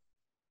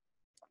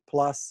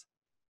 plus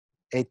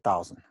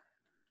 8,000.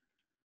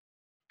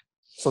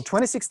 So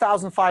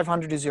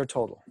 26,500 is your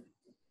total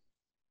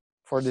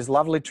for this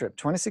lovely trip.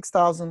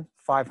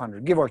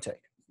 26,500, give or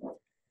take.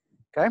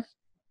 Okay?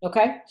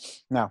 Okay.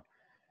 Now,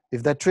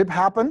 if that trip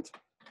happened,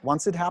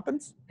 once it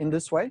happens in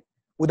this way,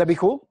 would that be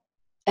cool?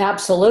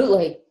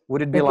 Absolutely.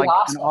 Would it be like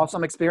an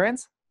awesome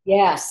experience?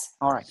 Yes.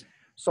 All right.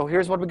 So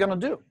here's what we're going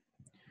to do.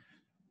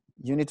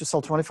 You need to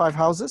sell 25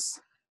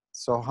 houses.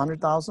 So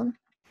 100,000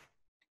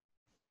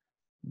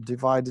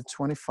 divided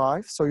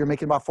 25. So you're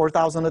making about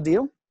 4,000 a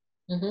deal.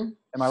 Mm-hmm.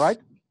 Am I right?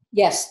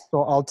 Yes.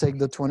 So I'll take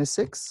the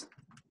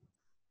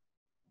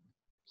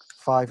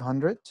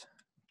 26,500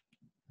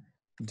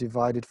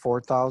 divided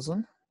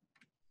 4,000.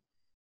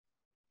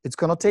 It's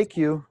going to take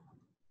you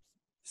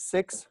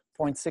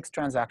 6.6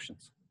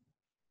 transactions.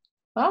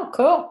 Oh,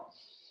 cool.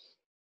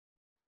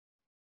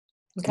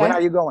 Okay. When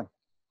are you going?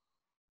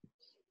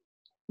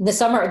 In the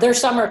summer, there's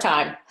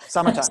summertime.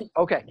 Summertime.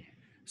 Okay.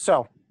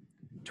 So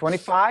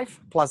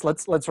 25 plus,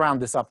 let's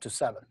round this up to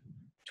 7.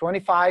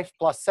 25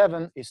 plus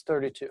 7 is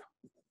 32.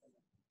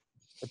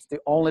 That's the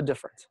only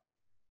difference.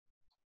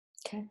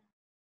 Okay.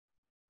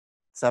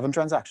 7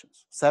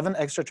 transactions, 7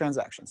 extra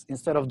transactions.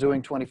 Instead of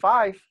doing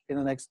 25 in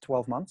the next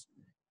 12 months,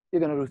 you're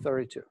going to do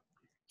 32.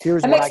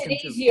 Here's It what makes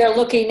it easier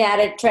looking at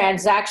it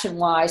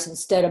transaction-wise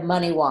instead of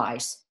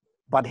money-wise.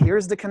 But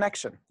here's the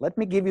connection. Let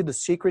me give you the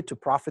secret to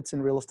profits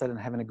in real estate and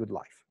having a good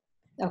life.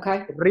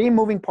 Okay. 3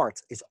 moving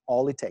parts is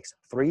all it takes.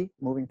 3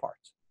 moving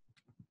parts.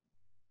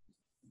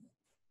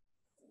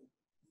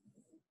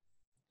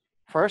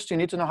 First, you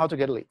need to know how to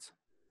get leads.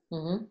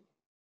 Mm-hmm.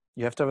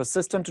 You have to have a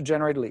system to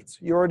generate leads.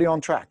 You're already on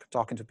track,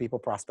 talking to people,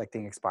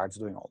 prospecting, expireds,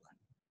 doing all that.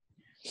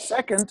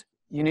 Second,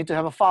 you need to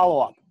have a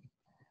follow-up.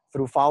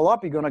 Through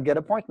follow-up, you're going to get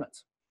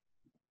appointments.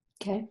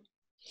 Okay.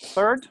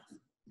 Third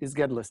is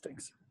get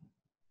listings.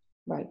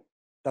 Right.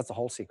 That's the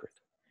whole secret.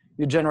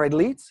 You generate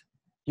leads,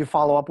 you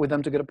follow up with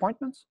them to get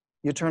appointments,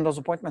 you turn those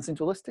appointments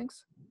into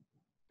listings.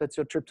 That's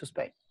your trip to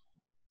Spain.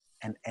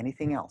 And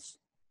anything else.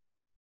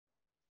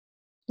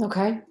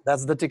 Okay.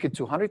 That's the ticket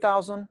to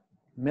 100,000,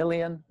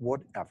 million,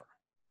 whatever.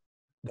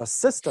 The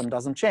system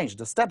doesn't change.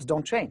 The steps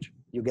don't change.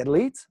 You get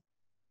leads,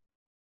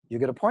 you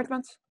get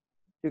appointments,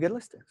 you get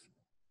listings.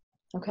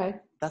 Okay.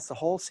 That's the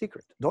whole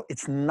secret.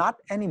 It's not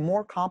any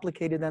more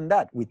complicated than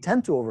that. We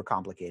tend to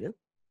overcomplicate it,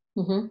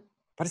 Mm-hmm.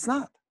 but it's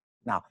not.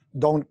 Now,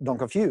 don't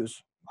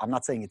confuse. I'm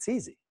not saying it's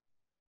easy.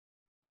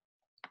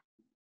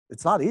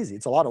 It's not easy.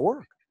 It's a lot of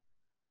work.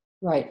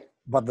 Right.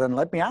 But then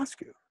let me ask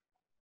you,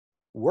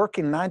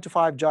 working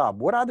 9-to-5 job,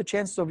 what are the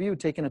chances of you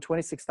taking a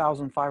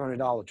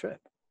 $26,500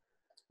 trip?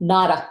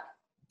 Nada.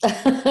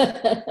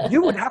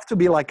 You would have to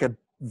be like a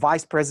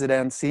vice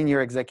president,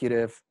 senior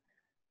executive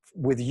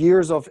with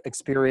years of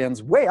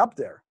experience, way up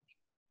there.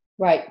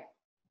 Right.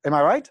 Am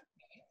I right?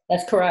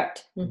 That's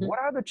correct. Mm-hmm. What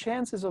are the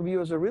chances of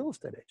you as a real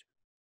estate agent?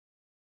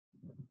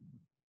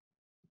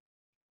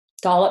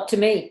 It's all up to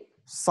me.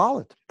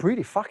 Solid,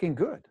 pretty fucking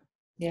good.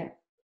 Yeah.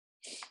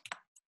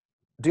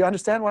 Do you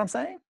understand what I'm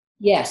saying?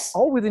 Yes.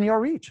 All within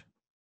your reach.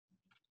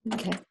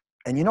 Okay.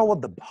 And you know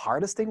what the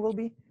hardest thing will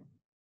be?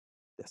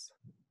 This.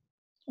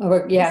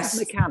 Yes. This is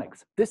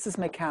mechanics. This is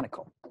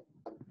mechanical.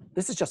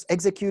 This is just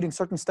executing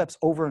certain steps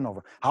over and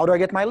over. How do I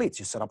get my leads?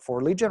 You set up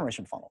 4 lead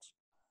generation funnels.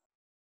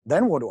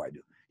 Then what do?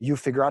 You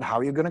figure out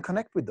how you're going to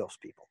connect with those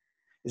people.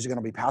 Is it going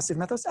to be passive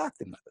methods,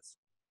 active methods?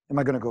 Am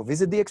I going to go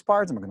visit the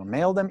expireds? Am I going to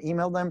mail them,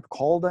 email them,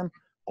 call them?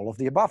 All of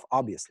the above,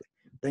 obviously.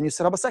 Then you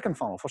set up a second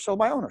funnel for sell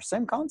by owner.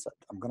 Same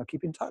concept. I'm going to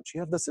keep in touch.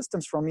 You have the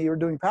systems from me. You're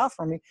doing path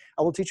from me.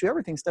 I will teach you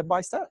everything step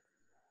by step.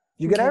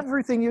 You get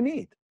everything you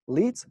need.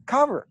 Leads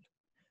covered.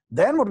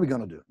 Then what are we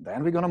going to do?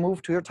 Then we're going to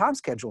move to your time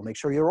schedule. Make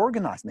sure you're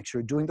organized. Make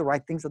sure you're doing the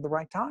right things at the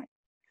right time.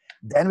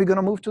 Then we're going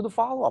to move to the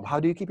follow-up. How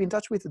do you keep in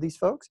touch with these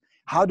folks?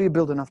 How do you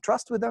build enough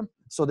trust with them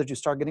so that you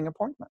start getting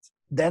appointments?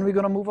 Then we're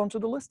going to move on to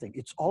the listing.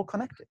 It's all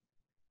connected.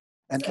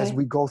 And as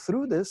we go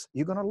through this,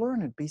 you're going to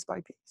learn it piece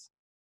by piece.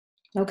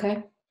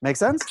 Okay. Make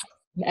sense?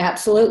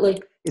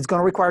 Absolutely. It's going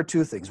to require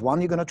two things. One,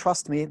 you're going to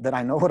trust me that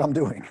I know what I'm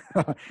doing.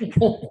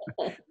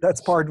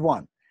 That's part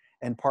one.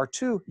 And part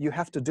two, you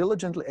have to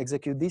diligently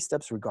execute these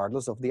steps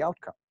regardless of the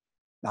outcome.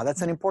 Now,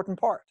 that's an important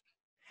part.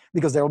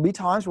 Because there will be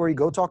times where you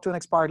go talk to an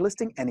expired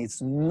listing and it's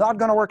not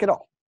going to work at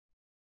all.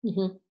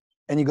 Mm-hmm.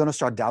 And you're going to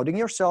start doubting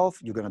yourself.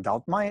 You're going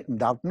to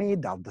doubt me,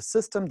 doubt the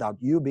system, doubt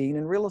you being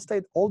in real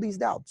estate, all these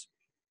doubts.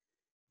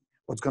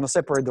 What's going to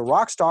separate the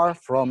rock star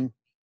from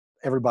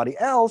everybody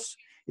else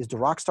is the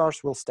rock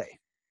stars will stay.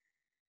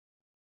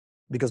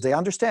 Because they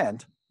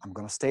understand, I'm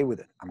going to stay with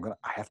it.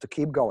 I have to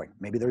keep going.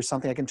 Maybe there's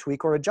something I can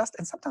tweak or adjust,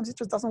 and sometimes it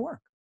just doesn't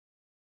work.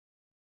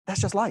 That's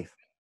just life.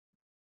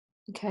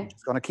 Okay. You're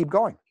just going to keep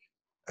going.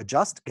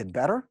 Adjust, get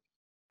better,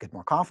 get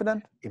more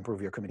confident,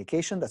 improve your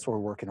communication. That's what we're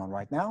working on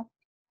right now.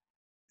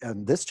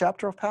 And this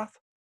chapter of Path,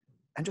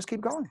 and just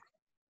keep going.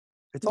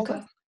 It's all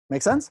good.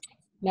 Make sense?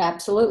 Yeah,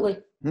 absolutely.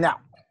 Now,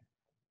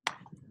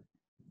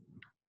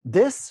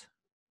 this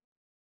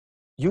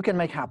you can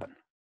make happen.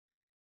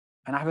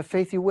 And I have a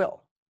faith you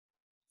will.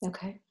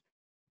 Okay.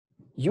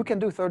 You can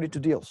do 32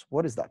 deals.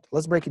 What is that?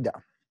 Let's break it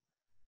down.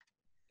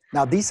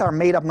 Now, these are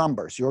made up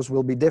numbers. Yours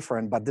will be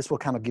different, but this will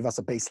kind of give us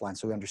a baseline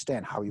so we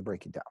understand how you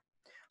break it down.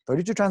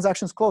 32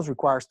 transactions closed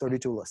requires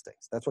 32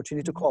 listings. That's what you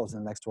need to close in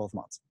the next 12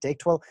 months.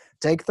 Take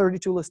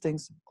 32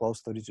 listings,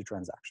 close 32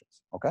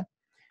 transactions, okay?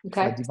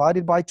 Okay. If I divide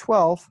it by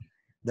 12,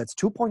 that's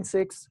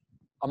 2.6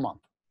 a month.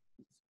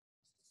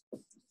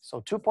 So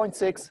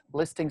 2.6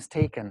 listings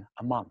taken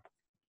a month.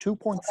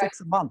 2.6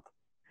 a month.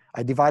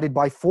 I divide it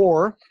by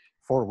 4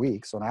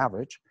 weeks on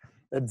average.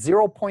 That's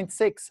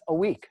 0.6 a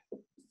week.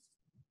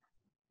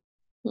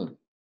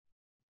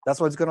 That's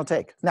what it's going to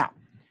take. Now,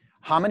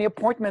 how many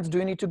appointments do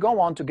you need to go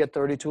on to get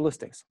 32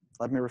 listings?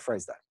 Let me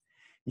rephrase that.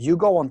 You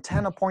go on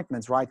 10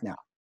 appointments right now,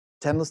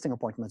 10 listing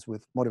appointments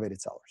with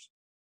motivated sellers.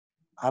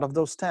 Out of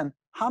those 10,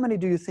 how many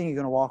do you think you're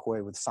going to walk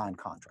away with signed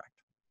contract?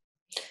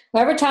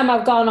 Every time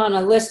I've gone on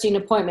a listing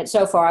appointment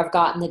so far, I've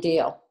gotten the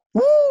deal.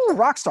 Woo,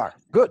 rock star.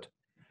 Good.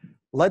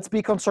 Let's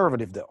be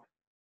conservative though.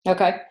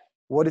 Okay.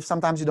 What if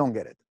sometimes you don't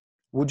get it?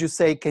 Would you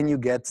say, can you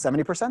get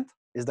 70%?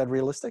 Is that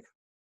realistic?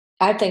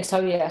 I think so,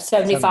 yeah.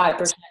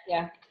 75%,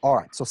 yeah. All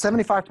right, so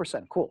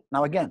 75%, cool.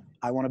 Now again,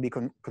 I want to be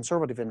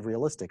conservative and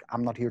realistic.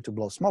 I'm not here to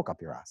blow smoke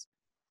up your ass.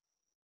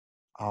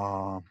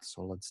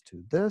 So let's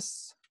do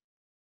this.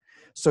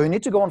 So you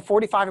need to go on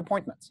 45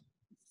 appointments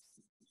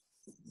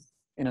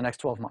in the next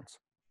 12 months.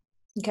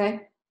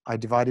 Okay. I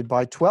divided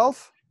by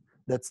 12.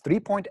 That's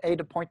 3.8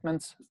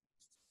 appointments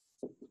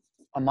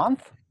a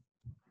month.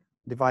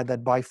 Divide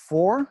that by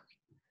 4.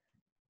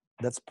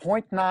 That's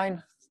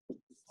 0.9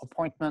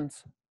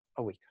 appointments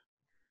a week.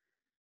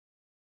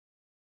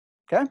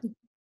 Okay?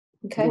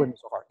 Okay.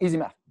 So far. Easy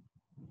math.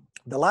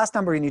 The last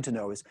number you need to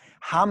know is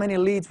how many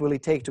leads will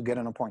it take to get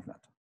an appointment?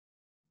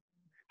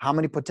 How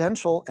many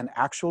potential and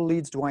actual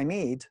leads do I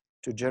need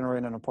to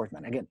generate an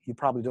appointment? Again, you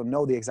probably don't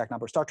know the exact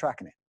number. Start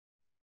tracking it.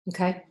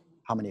 Okay.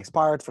 How many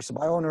expired, first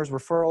buy owners,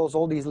 referrals,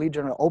 all these lead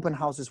generation, open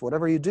houses,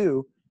 whatever you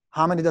do,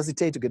 how many does it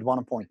take to get one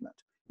appointment?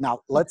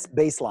 Now, let's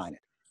baseline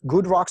it.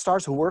 Good rock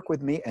stars who work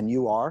with me, and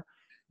you are,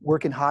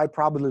 working high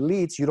probability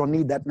leads, you don't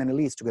need that many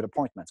leads to get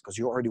appointments because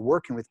you're already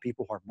working with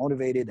people who are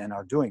motivated and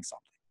are doing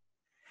something.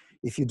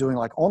 If you're doing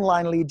like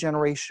online lead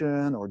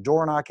generation or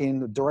door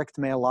knocking, direct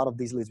mail, a lot of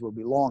these leads will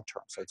be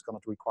long-term, so it's going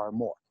to require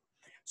more.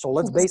 So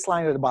let's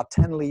baseline it at about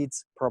 10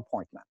 leads per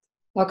appointment.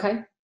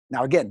 Okay.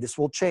 Now, again, this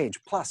will change.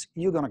 Plus,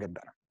 you're going to get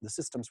better. The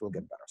systems will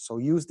get better. So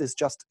use this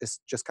just as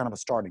just kind of a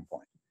starting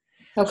point.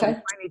 Okay. So if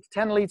I need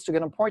 10 leads to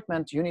get an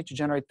appointment, you need to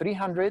generate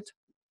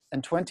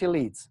 320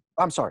 leads.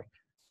 I'm sorry.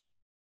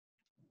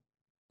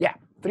 Yeah,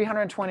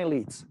 320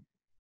 leads.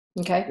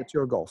 Okay. That's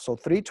your goal. So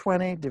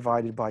 320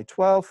 divided by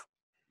 12,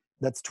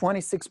 that's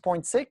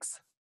 26.6.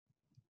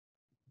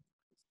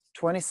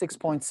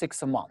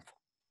 26.6 a month.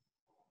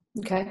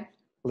 Okay.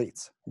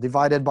 Leads.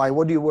 Divided by,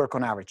 what do you work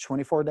on average?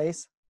 24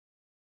 days?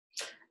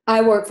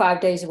 I work 5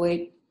 days a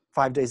week.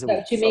 5 days a week.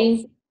 What you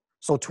mean?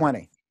 So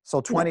 20.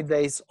 So 20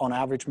 days on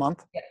average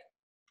month? Yeah.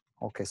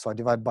 Okay, so I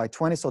divide by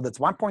 20, so that's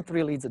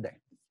 1.3 leads a day.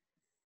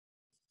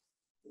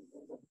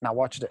 Now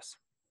watch this,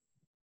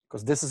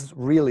 because this is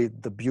really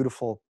the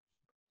beautiful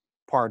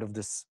part of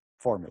this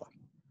formula.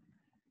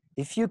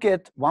 If you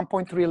get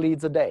 1.3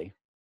 leads a day,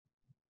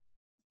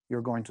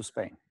 you're going to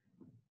Spain.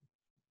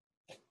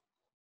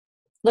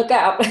 Look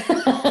out.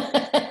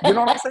 You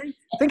know what I'm saying?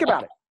 Think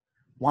about it.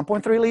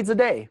 1.3 leads a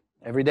day.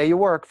 Every day you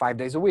work, 5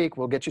 days a week,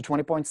 will get you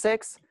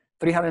 20.6,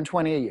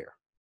 320 a year.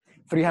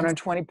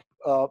 320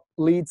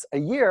 leads a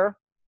year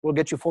will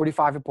get you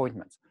 45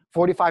 appointments.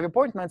 45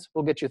 appointments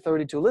will get you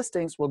 32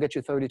 listings, will get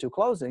you 32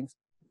 closings,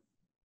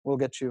 will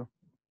get you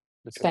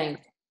the Spain.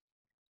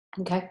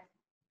 Okay.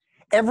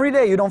 Every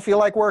day you don't feel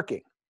like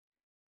working.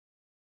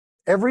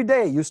 Every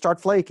day you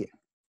start flaking.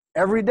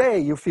 Every day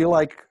you feel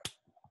like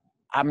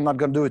I'm not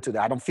going to do it today.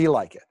 I don't feel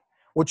like it.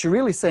 What you're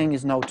really saying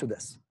is no to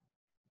this.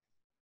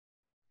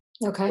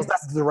 Okay. Because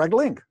that's the direct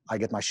link. I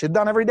get my shit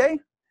done every day.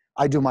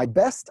 I do my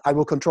best. I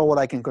will control what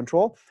I can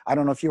control. I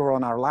don't know if you were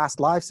on our last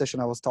live session.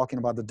 I was talking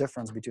about the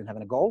difference between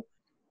having a goal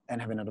and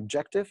having an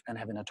objective and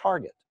having a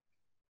target.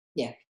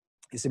 Yeah.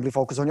 You simply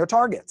focus on your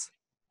targets.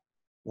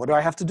 What do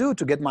I have to do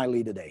to get my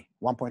lead a day?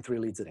 1.3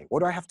 leads a day. What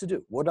do I have to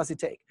do? What does it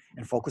take?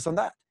 And focus on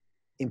that.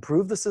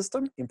 Improve the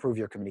system, improve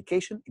your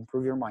communication,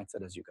 improve your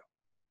mindset as you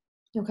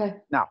go. Okay.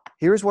 Now,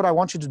 here's what I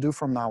want you to do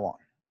from now on.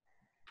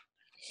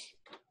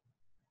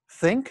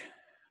 Think,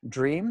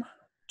 dream,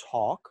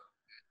 talk,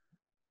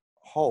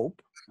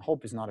 hope.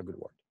 Hope is not a good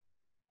word.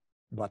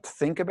 But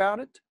think about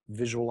it,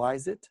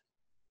 visualize it,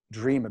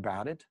 dream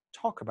about it,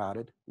 talk about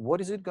it. What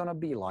is it going to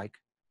be like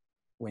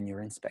when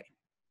you're in Spain?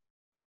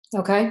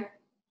 Okay.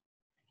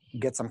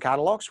 Get some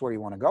catalogs where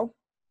you want to go.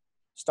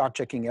 Start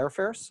checking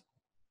airfares.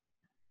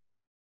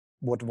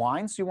 What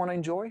wines you want to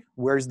enjoy.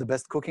 Where is the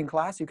best cooking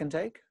class you can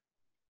take.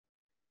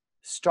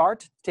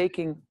 Start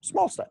taking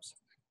small steps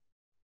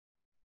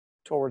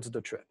towards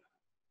the trip.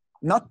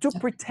 Not to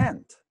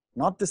pretend.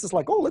 Not this is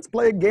like, oh, let's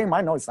play a game.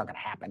 I know it's not going to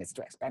happen. It's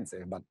too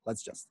expensive, but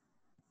let's just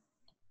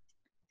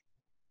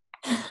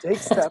take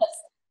steps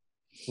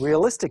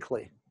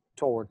realistically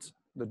towards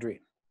the dream.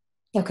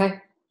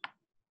 Okay.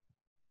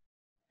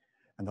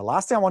 And the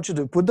last thing I want you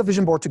to do, put the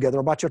vision board together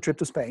about your trip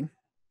to Spain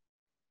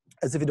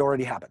as if it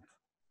already happened.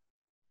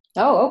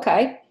 Oh,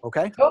 okay.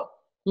 Okay? Cool.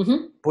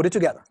 Mm-hmm. Put it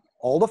together.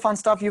 All the fun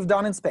stuff you've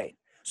done in Spain.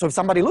 So if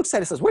somebody looks at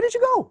it and says, where did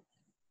you go?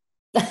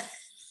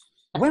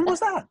 When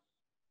was that?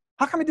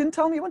 How come you didn't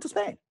tell me you went to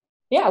Spain?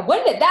 Yeah,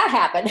 when did that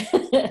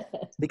happen?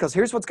 Because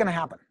here's what's going to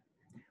happen.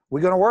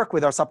 We're going to work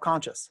with our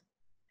subconscious.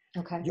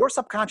 Okay. Your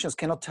subconscious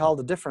cannot tell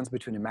the difference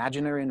between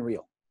imaginary and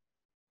real.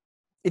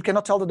 It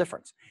cannot tell the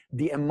difference.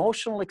 The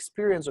emotional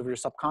experience of your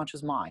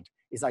subconscious mind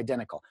is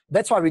identical.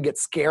 That's why we get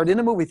scared in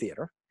a movie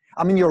theater.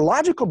 I mean, your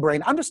logical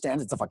brain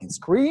understands it's a fucking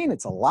screen,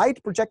 it's a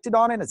light projected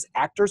on it, it's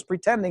actors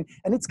pretending,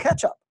 and it's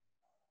ketchup.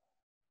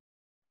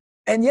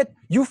 And yet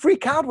you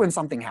freak out when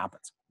something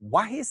happens.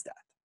 Why is that?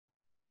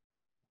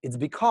 It's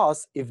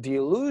because if the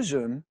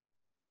illusion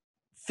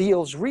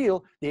feels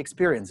real, the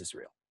experience is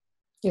real.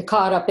 You're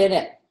caught up in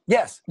it.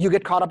 Yes, you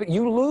get caught up.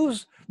 You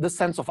lose the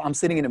sense of I'm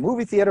sitting in a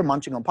movie theater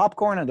munching on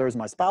popcorn and there's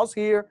my spouse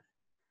here.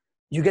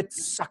 You get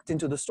sucked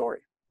into the story,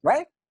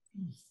 right?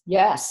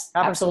 Yes,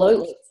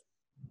 absolutely.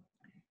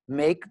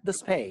 Make the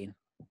Spain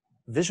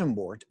vision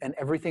board and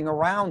everything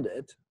around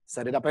it.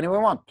 Set it up any way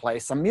you want. Play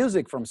some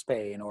music from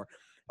Spain or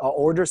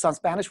order some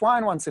Spanish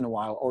wine once in a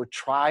while or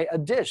try a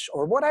dish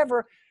or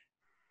whatever.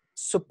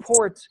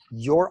 Support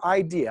your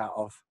idea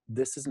of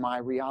this is my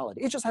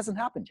reality. It just hasn't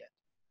happened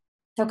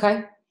yet.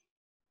 Okay.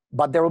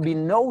 But there will be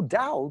no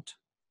doubt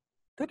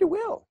that it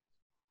will.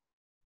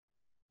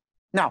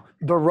 Now,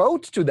 the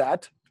road to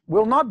that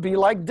will not be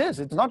like this.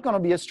 It's not going to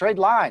be a straight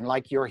line,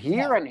 like you're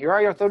here and here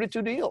are your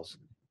 32 deals.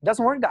 It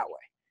doesn't work that way.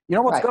 You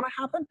know what's going to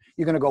happen?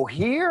 You're going to go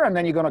here and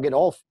then you're going to get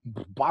all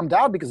bummed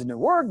out because it didn't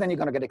work. Then you're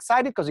going to get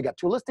excited because you got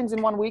 2 listings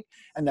in 1 week.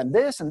 And then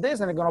this and this,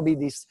 and there are going to be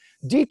these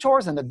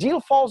detours and the deal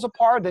falls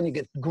apart. Then you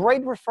get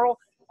great referral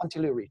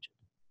until you reach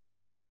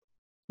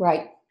it.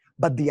 Right.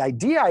 But the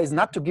idea is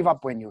not to give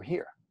up when you're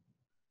here.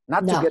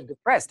 Not to get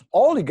depressed.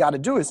 All you got to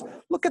do is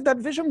look at that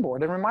vision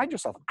board and remind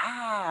yourself,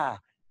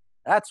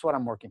 that's what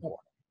I'm working for.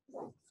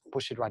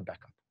 Push it right back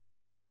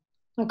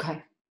up.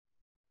 Okay.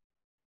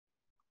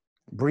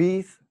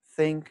 Breathe,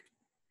 think,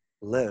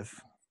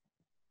 live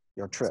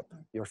your trip,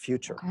 your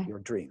future, your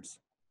dreams.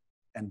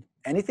 And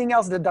anything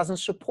else that doesn't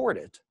support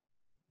it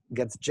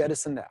gets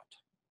jettisoned out.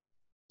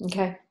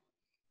 Okay.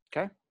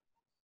 Okay?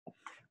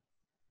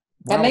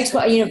 That makes,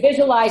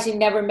 visualizing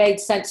never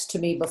made sense to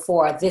me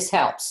before. This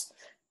helps.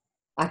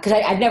 Because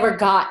I never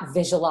got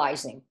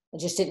visualizing. I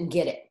just didn't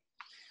get it.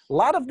 A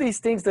lot of these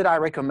things that I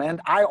recommend,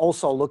 I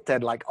also looked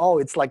at like, oh,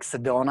 it's like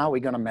Sedona.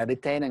 We're going to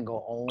meditate and go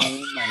home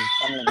and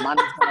suddenly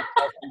money's going to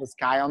fall from the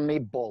sky on me.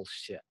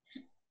 Bullshit.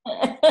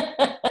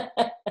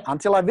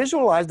 Until I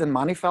visualized and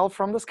money fell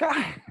from the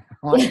sky.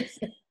 Like,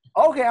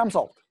 okay, I'm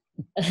sold.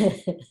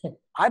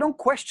 I don't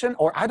question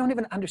or I don't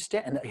even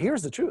understand. And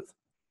here's the truth.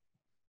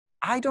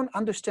 I don't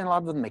understand a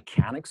lot of the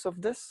mechanics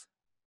of this,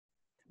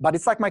 but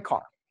it's like my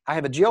car. I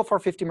have a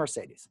GL450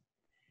 Mercedes.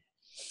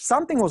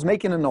 Something was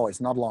making a noise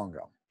not long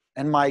ago,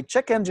 and my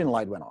check engine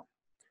light went on.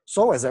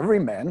 So as every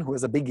man who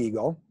has a big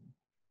ego,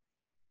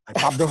 I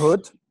popped the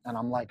hood, and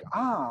I'm like,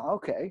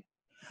 okay.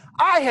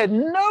 I had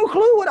no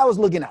clue what I was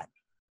looking at.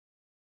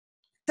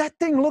 That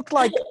thing looked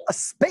like a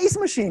space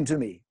machine to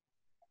me.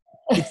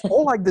 It's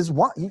all like this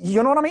one,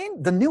 you know what I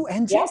mean? The new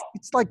engines,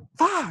 it's like,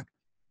 fuck.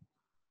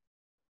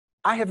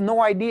 I have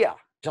no idea.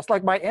 Just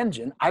like my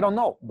engine, I don't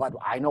know. But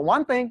I know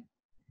one thing.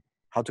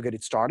 How to get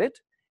it started,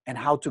 and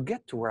how to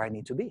get to where I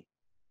need to be.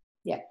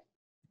 Yeah.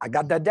 I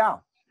got that down.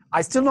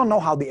 I still don't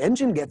know how the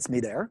engine gets me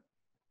there.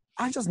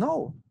 I just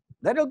know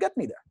that it'll get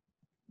me there.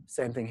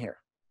 Same thing here.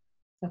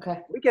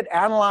 Okay. We can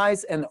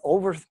analyze and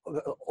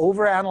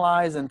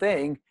overanalyze and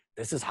think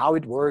This is how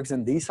it works,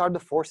 and these are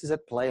the forces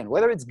at play, and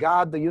whether it's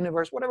God, the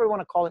universe, whatever you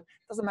want to call it,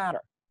 doesn't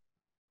matter.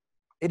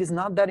 It is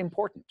not that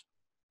important.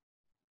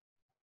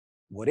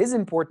 What is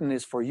important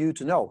is for you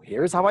to know,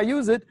 here's how I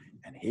use it,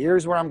 and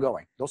here's where I'm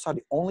going. Those are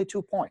the only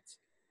 2 points.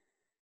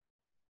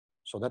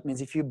 So that means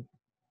if you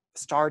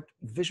start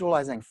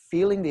visualizing,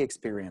 feeling the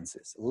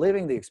experiences,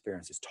 living the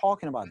experiences,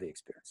 talking about the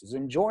experiences,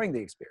 enjoying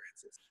the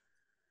experiences,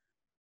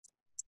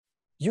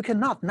 you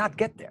cannot not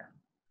get there.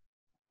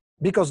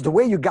 Because the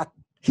way you got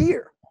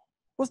here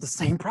was the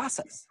same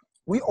process.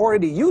 We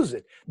already use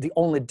it. The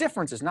only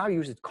difference is now you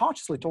use it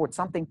consciously towards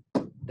something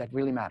that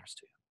really matters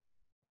to you.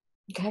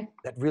 Okay.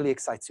 That really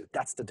excites you.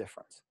 That's the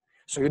difference.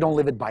 So you don't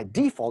live it by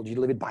default, you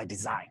live it by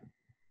design.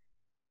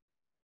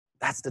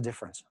 That's the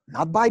difference.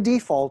 Not by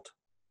default,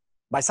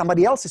 by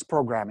somebody else's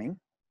programming,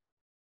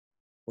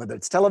 whether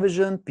it's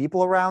television,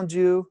 people around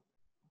you,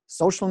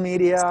 social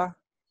media,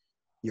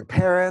 your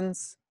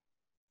parents.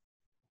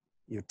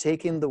 You're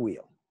taking the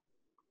wheel.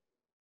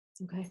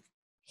 Okay.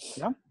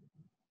 Yeah?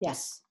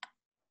 Yes.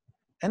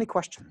 Any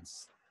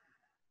questions?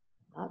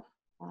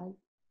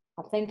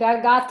 I think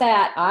I got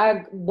that.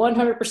 I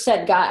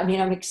 100% got, I mean,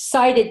 I'm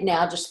excited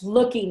now just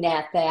looking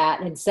at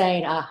that and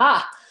saying,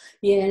 aha,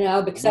 you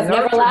know, because I've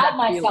never allowed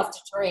myself to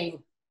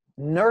dream.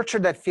 Nurture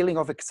that feeling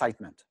of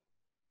excitement,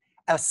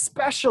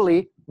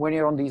 especially when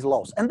you're on these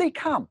lows. And they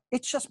come.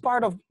 It's just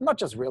part of, not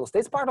just real estate,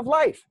 it's part of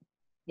life.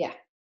 Yeah.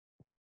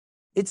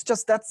 It's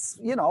just, that's,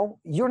 you know,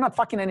 you're not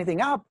fucking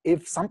anything up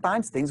if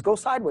sometimes things go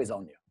sideways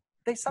on you.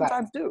 They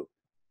sometimes do.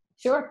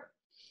 Sure.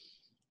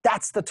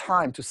 That's the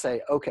time to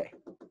say, okay,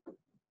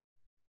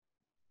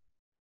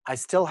 I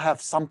still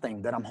have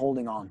something that I'm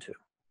holding on to.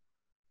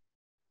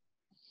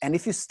 And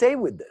if you stay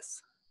with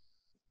this,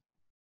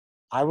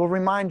 I will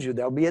remind you,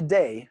 there'll be a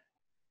day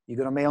you're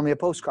going to mail me a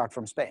postcard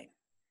from Spain.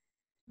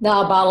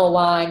 No, a bottle of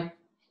wine.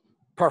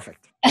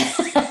 Perfect.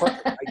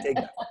 Perfect. I take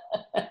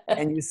that.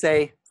 And you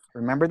say,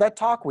 remember that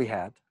talk we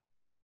had?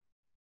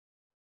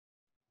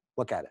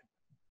 Look at it.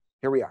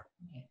 Here we are.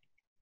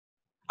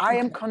 I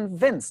am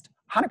convinced,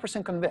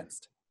 100%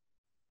 convinced,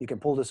 you can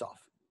pull this off.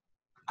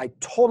 I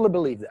totally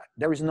believe that.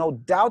 There is no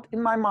doubt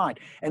in my mind.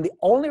 And the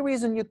only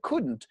reason you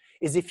couldn't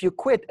is if you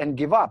quit and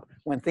give up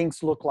when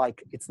things look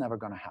like it's never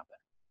going to happen.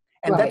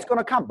 And that's going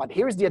to come. But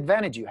here's the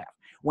advantage you have.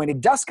 When it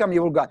does come,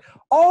 you will go,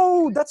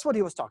 oh, that's what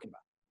he was talking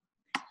about.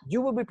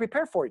 You will be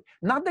prepared for it.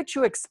 Not that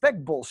you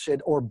expect bullshit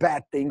or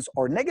bad things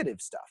or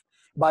negative stuff.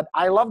 But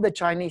I love the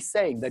Chinese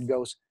saying that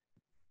goes,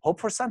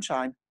 hope for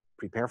sunshine,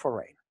 prepare for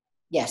rain.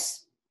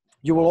 Yes.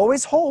 You will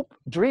always hope,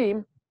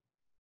 dream,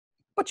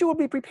 but you will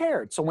be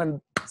prepared. So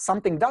when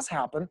something does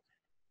happen,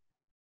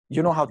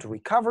 you know how to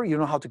recover, you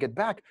know how to get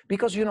back,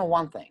 because you know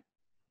one thing.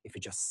 If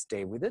you just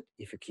stay with it,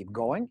 if you keep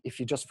going, if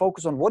you just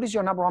focus on what is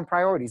your number one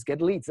priorities,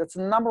 get leads, that's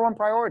the number one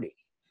priority.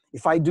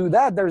 If I do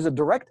that, there's a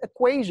direct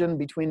equation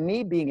between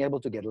me being able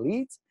to get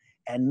leads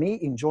and me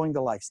enjoying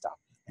the lifestyle.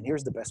 And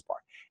here's the best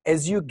part.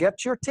 As you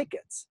get your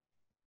tickets,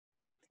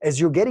 as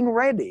you're getting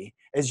ready,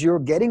 as you're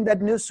getting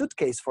that new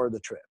suitcase for the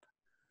trip,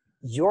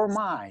 your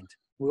mind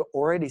will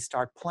already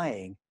start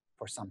playing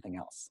for something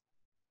else.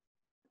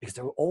 Because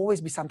there will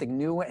always be something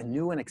new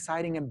and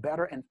exciting and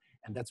better, and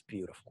that's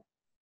beautiful.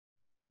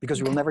 Because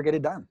you will never get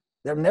it done.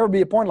 There will never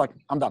be a point like,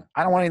 I'm done.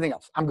 I don't want anything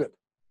else. I'm good.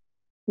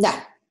 No.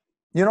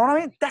 You know what I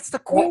mean? That's the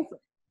cool thing.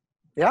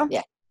 Yeah?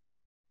 Yeah.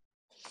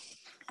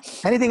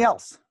 Anything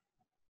else?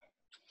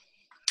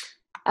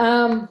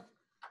 I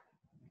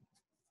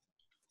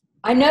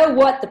know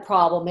what the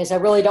problem is. I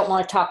really don't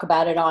want to talk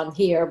about it on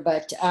here,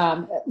 but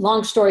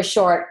long story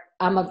short,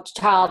 I'm a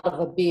child of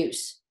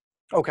abuse.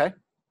 Okay.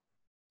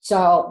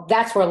 So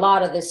that's where a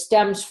lot of this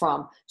stems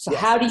from. So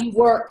how do you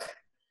work?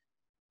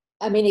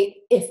 I mean,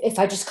 if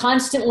I just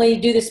constantly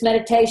do this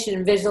meditation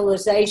and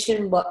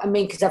visualization, well, I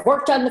mean, because I've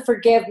worked on the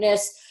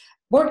forgiveness,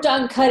 worked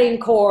on cutting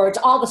cords,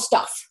 all the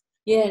stuff,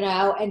 you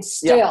know, and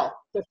still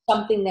there's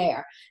something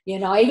there. You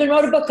know, I even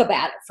wrote a book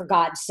about it, for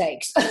God's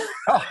sakes.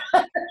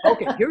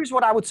 Okay, here's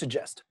what I would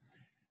suggest.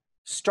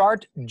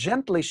 Start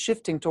gently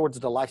shifting towards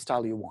the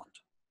lifestyle you want.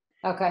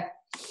 Okay.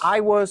 I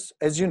was,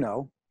 as you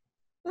know,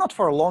 not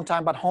for a long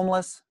time, but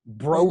homeless,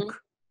 broke.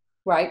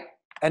 Mm-hmm. Right.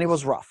 And it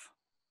was rough.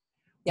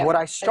 Yep. What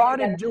I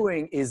started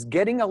doing is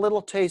getting a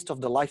little taste of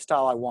the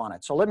lifestyle I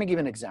wanted. So let me give you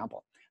an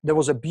example. There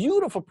was a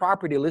beautiful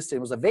property listed. It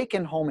was a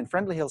vacant home in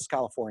Friendly Hills,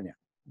 California.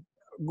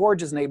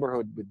 Gorgeous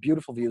neighborhood with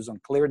beautiful views. On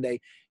clear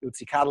day, you would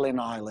see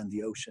Catalina Island,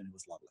 the ocean. It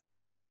was lovely.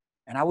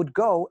 And I would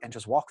go and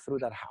just walk through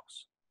that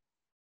house.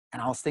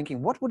 And I was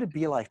thinking, what would it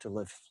be like to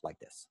live like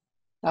this?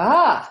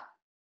 Ah.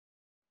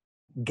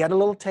 Get a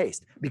little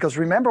taste. Because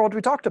remember what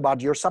we talked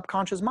about, your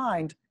subconscious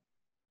mind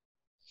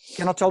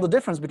cannot tell the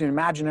difference between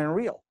imaginary and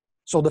real.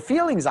 So the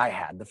feelings I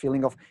had, the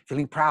feeling of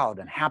feeling proud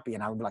and happy,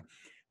 and I would be like,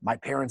 my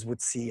parents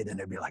would see it and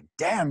they'd be like,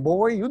 damn,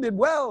 boy, you did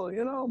well.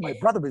 You know, my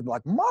brother would be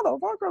like,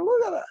 motherfucker,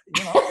 look at that.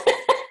 You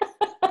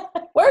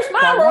know, where's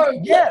my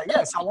room?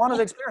 Yes, I wanted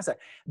to experience that.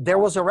 There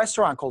was a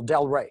restaurant called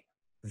Del Rey,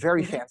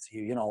 very fancy,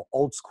 you know,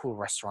 old school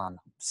restaurant,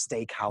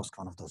 steakhouse,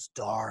 kind of those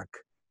dark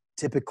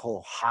typical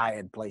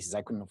high-end places.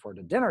 I couldn't afford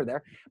a dinner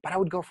there, but I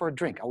would go for a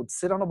drink. I would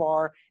sit on a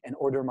bar and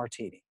order a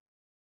martini.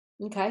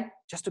 Okay.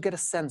 Just to get a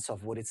sense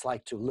of what it's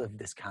like to live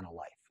this kind of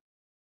life.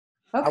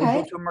 Okay. I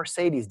would go to a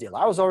Mercedes dealer.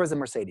 I was always a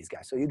Mercedes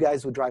guy. So you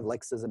guys who drive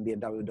Lexus and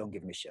BMW, don't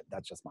give me shit.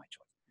 That's just my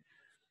choice.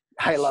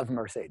 I love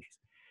Mercedes.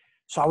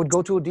 So I would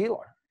go to a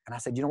dealer and I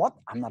said, you know what?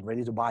 I'm not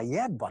ready to buy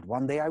yet, but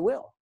one day I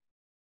will.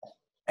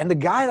 And the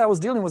guy that I was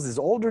dealing with, this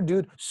older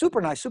dude,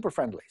 super nice, super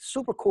friendly,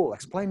 super cool,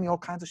 explained me all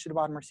kinds of shit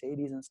about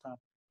Mercedes and stuff.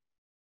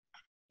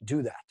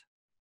 Do that.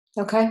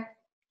 Okay.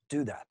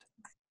 Do that.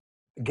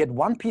 Get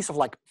one piece of,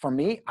 like, for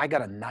me, I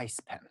got a nice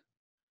pen.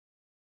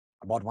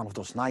 I bought one of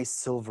those nice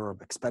silver,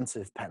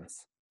 expensive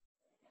pens.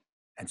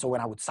 And so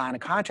when I would sign a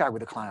contract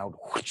with a client, I would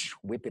whoosh,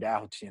 whip it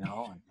out, you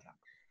know.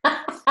 And,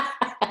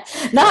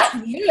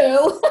 not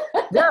you.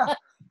 yeah.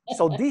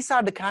 So these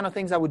are the kind of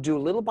things I would do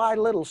little by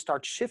little,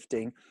 start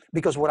shifting,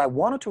 because what I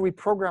wanted to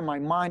reprogram my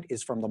mind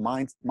is from the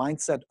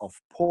mindset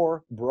of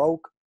poor,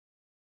 broke,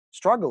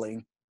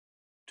 struggling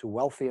to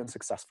wealthy and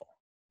successful.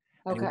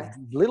 Okay.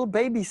 And little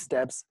baby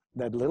steps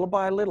that little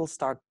by little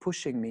start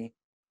pushing me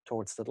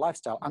towards that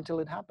lifestyle until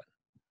it happened.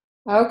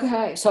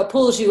 Okay. So it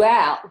pulls you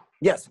out.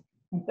 Yes.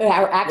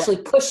 Or actually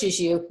pushes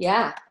you.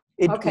 Yeah.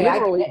 It okay.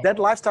 Literally, that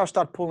lifestyle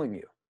start pulling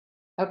you.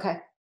 Okay.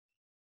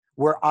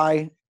 Where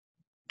I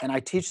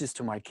teach this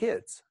to my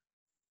kids,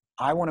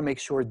 I want to make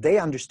sure they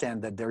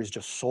understand that there is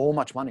just so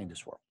much money in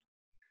this world,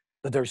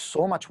 that there's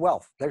so much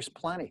wealth. There's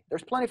plenty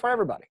for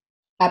everybody.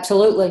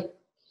 Absolutely.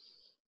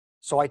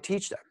 So I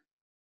teach them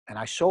and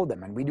I show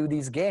them, and we do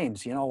these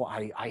games. You know,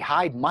 I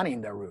hide money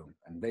in their room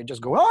and they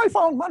just go, oh, I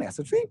found money. I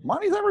said, see,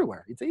 money's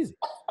everywhere. It's easy.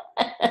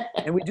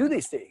 And we do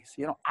these things.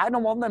 You know, I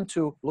don't want them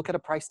to look at a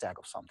price tag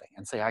of something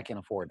and say, I can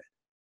afford it.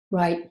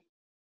 Right.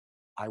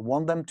 I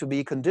want them to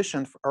be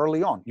conditioned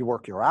early on. You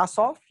work your ass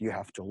off. You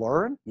have to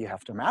learn. You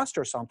have to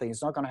master something.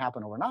 It's not going to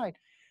happen overnight,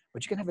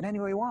 but you can have it any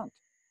way you want.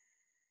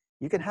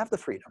 You can have the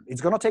freedom.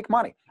 It's going to take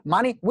money.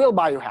 Money will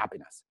buy you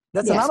happiness.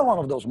 That's another one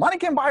of those. Money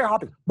can buy you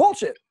happiness.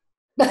 Bullshit.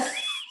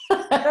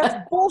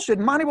 That's bullshit.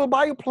 Money will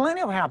buy you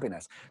plenty of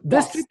happiness.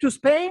 This trip to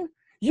Spain,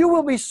 you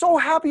will be so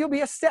happy. You'll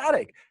be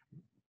ecstatic.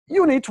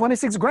 You need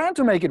 26 grand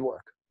to make it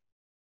work.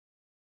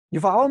 You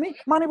follow me?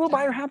 Money will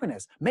buy your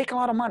happiness. Make a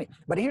lot of money.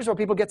 But here's where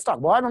people get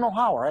stuck. Well, I don't know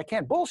how, or I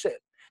can't.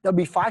 Bullshit. There'll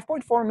be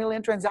 5.4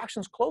 million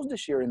transactions closed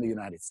this year in the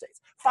United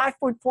States.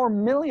 5.4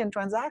 million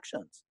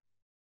transactions.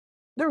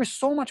 There is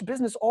so much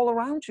business all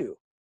around you.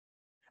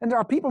 And there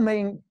are people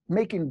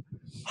making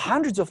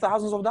hundreds of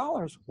thousands of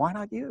dollars. Why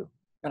not you?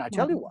 And I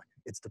tell you what,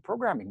 it's the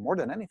programming more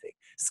than anything.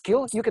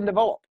 Skills you can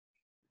develop.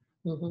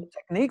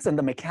 Techniques and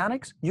the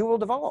mechanics you will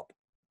develop.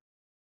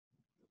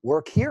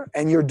 Work here,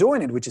 and you're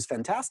doing it, which is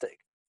fantastic.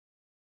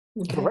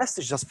 Okay. The rest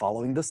is just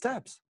following the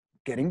steps,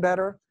 getting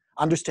better,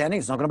 understanding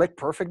it's not going to be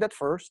perfect at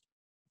first.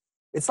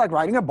 It's like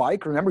riding a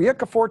bike. Remember, you have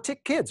 4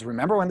 kids.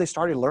 Remember when they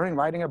started learning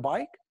riding a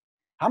bike?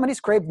 How many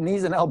scraped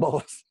knees and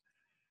elbows?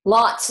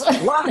 Lots.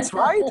 Lots,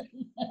 right?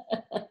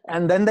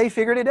 And then they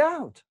figured it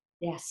out.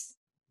 Yes.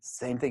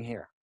 Same thing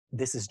here.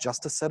 This is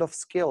just a set of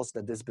skills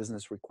that this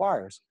business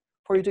requires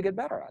for you to get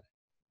better at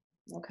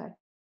it. Okay.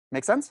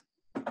 Make sense?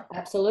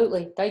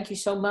 Absolutely. Thank you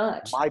so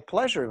much. My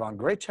pleasure, Yvonne.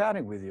 Great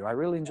chatting with you. I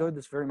really enjoyed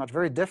this very much.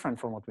 Very different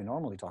from what we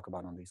normally talk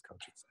about on these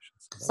coaching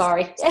sessions.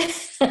 Sorry.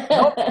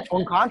 No,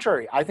 on the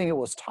contrary, I think it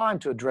was time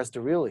to address the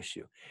real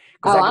issue.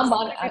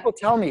 Because people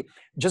tell me,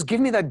 just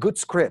give me that good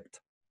script.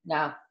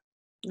 No.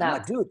 I'm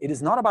like, dude, it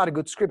is not about a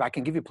good script. I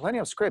can give you plenty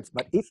of scripts,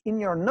 but if in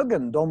your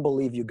noggin don't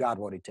believe you got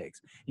what it takes,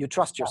 you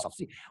trust yourself.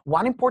 See,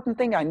 one important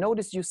thing I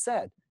noticed you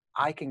said,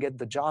 I can get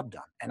the job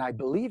done, and I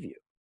believe you.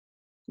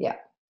 Yeah.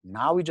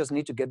 Now we just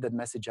need to get that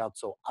message out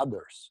so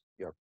others,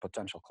 your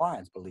potential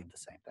clients, believe the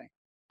same thing.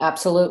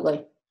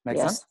 Absolutely. Make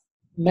sense?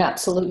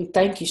 Absolutely.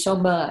 Thank you so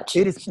much.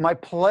 It is my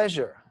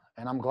pleasure,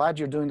 and I'm glad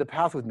you're doing the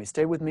path with me.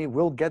 Stay with me.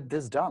 We'll get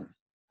this done.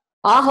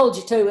 I'll hold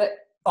you to it.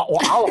 Oh, well,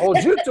 I'll hold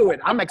you to it.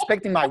 I'm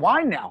expecting my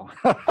wine now.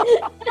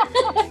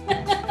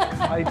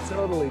 I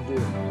totally do.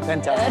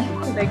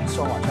 Fantastic. Thank you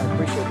so much. I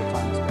appreciate it.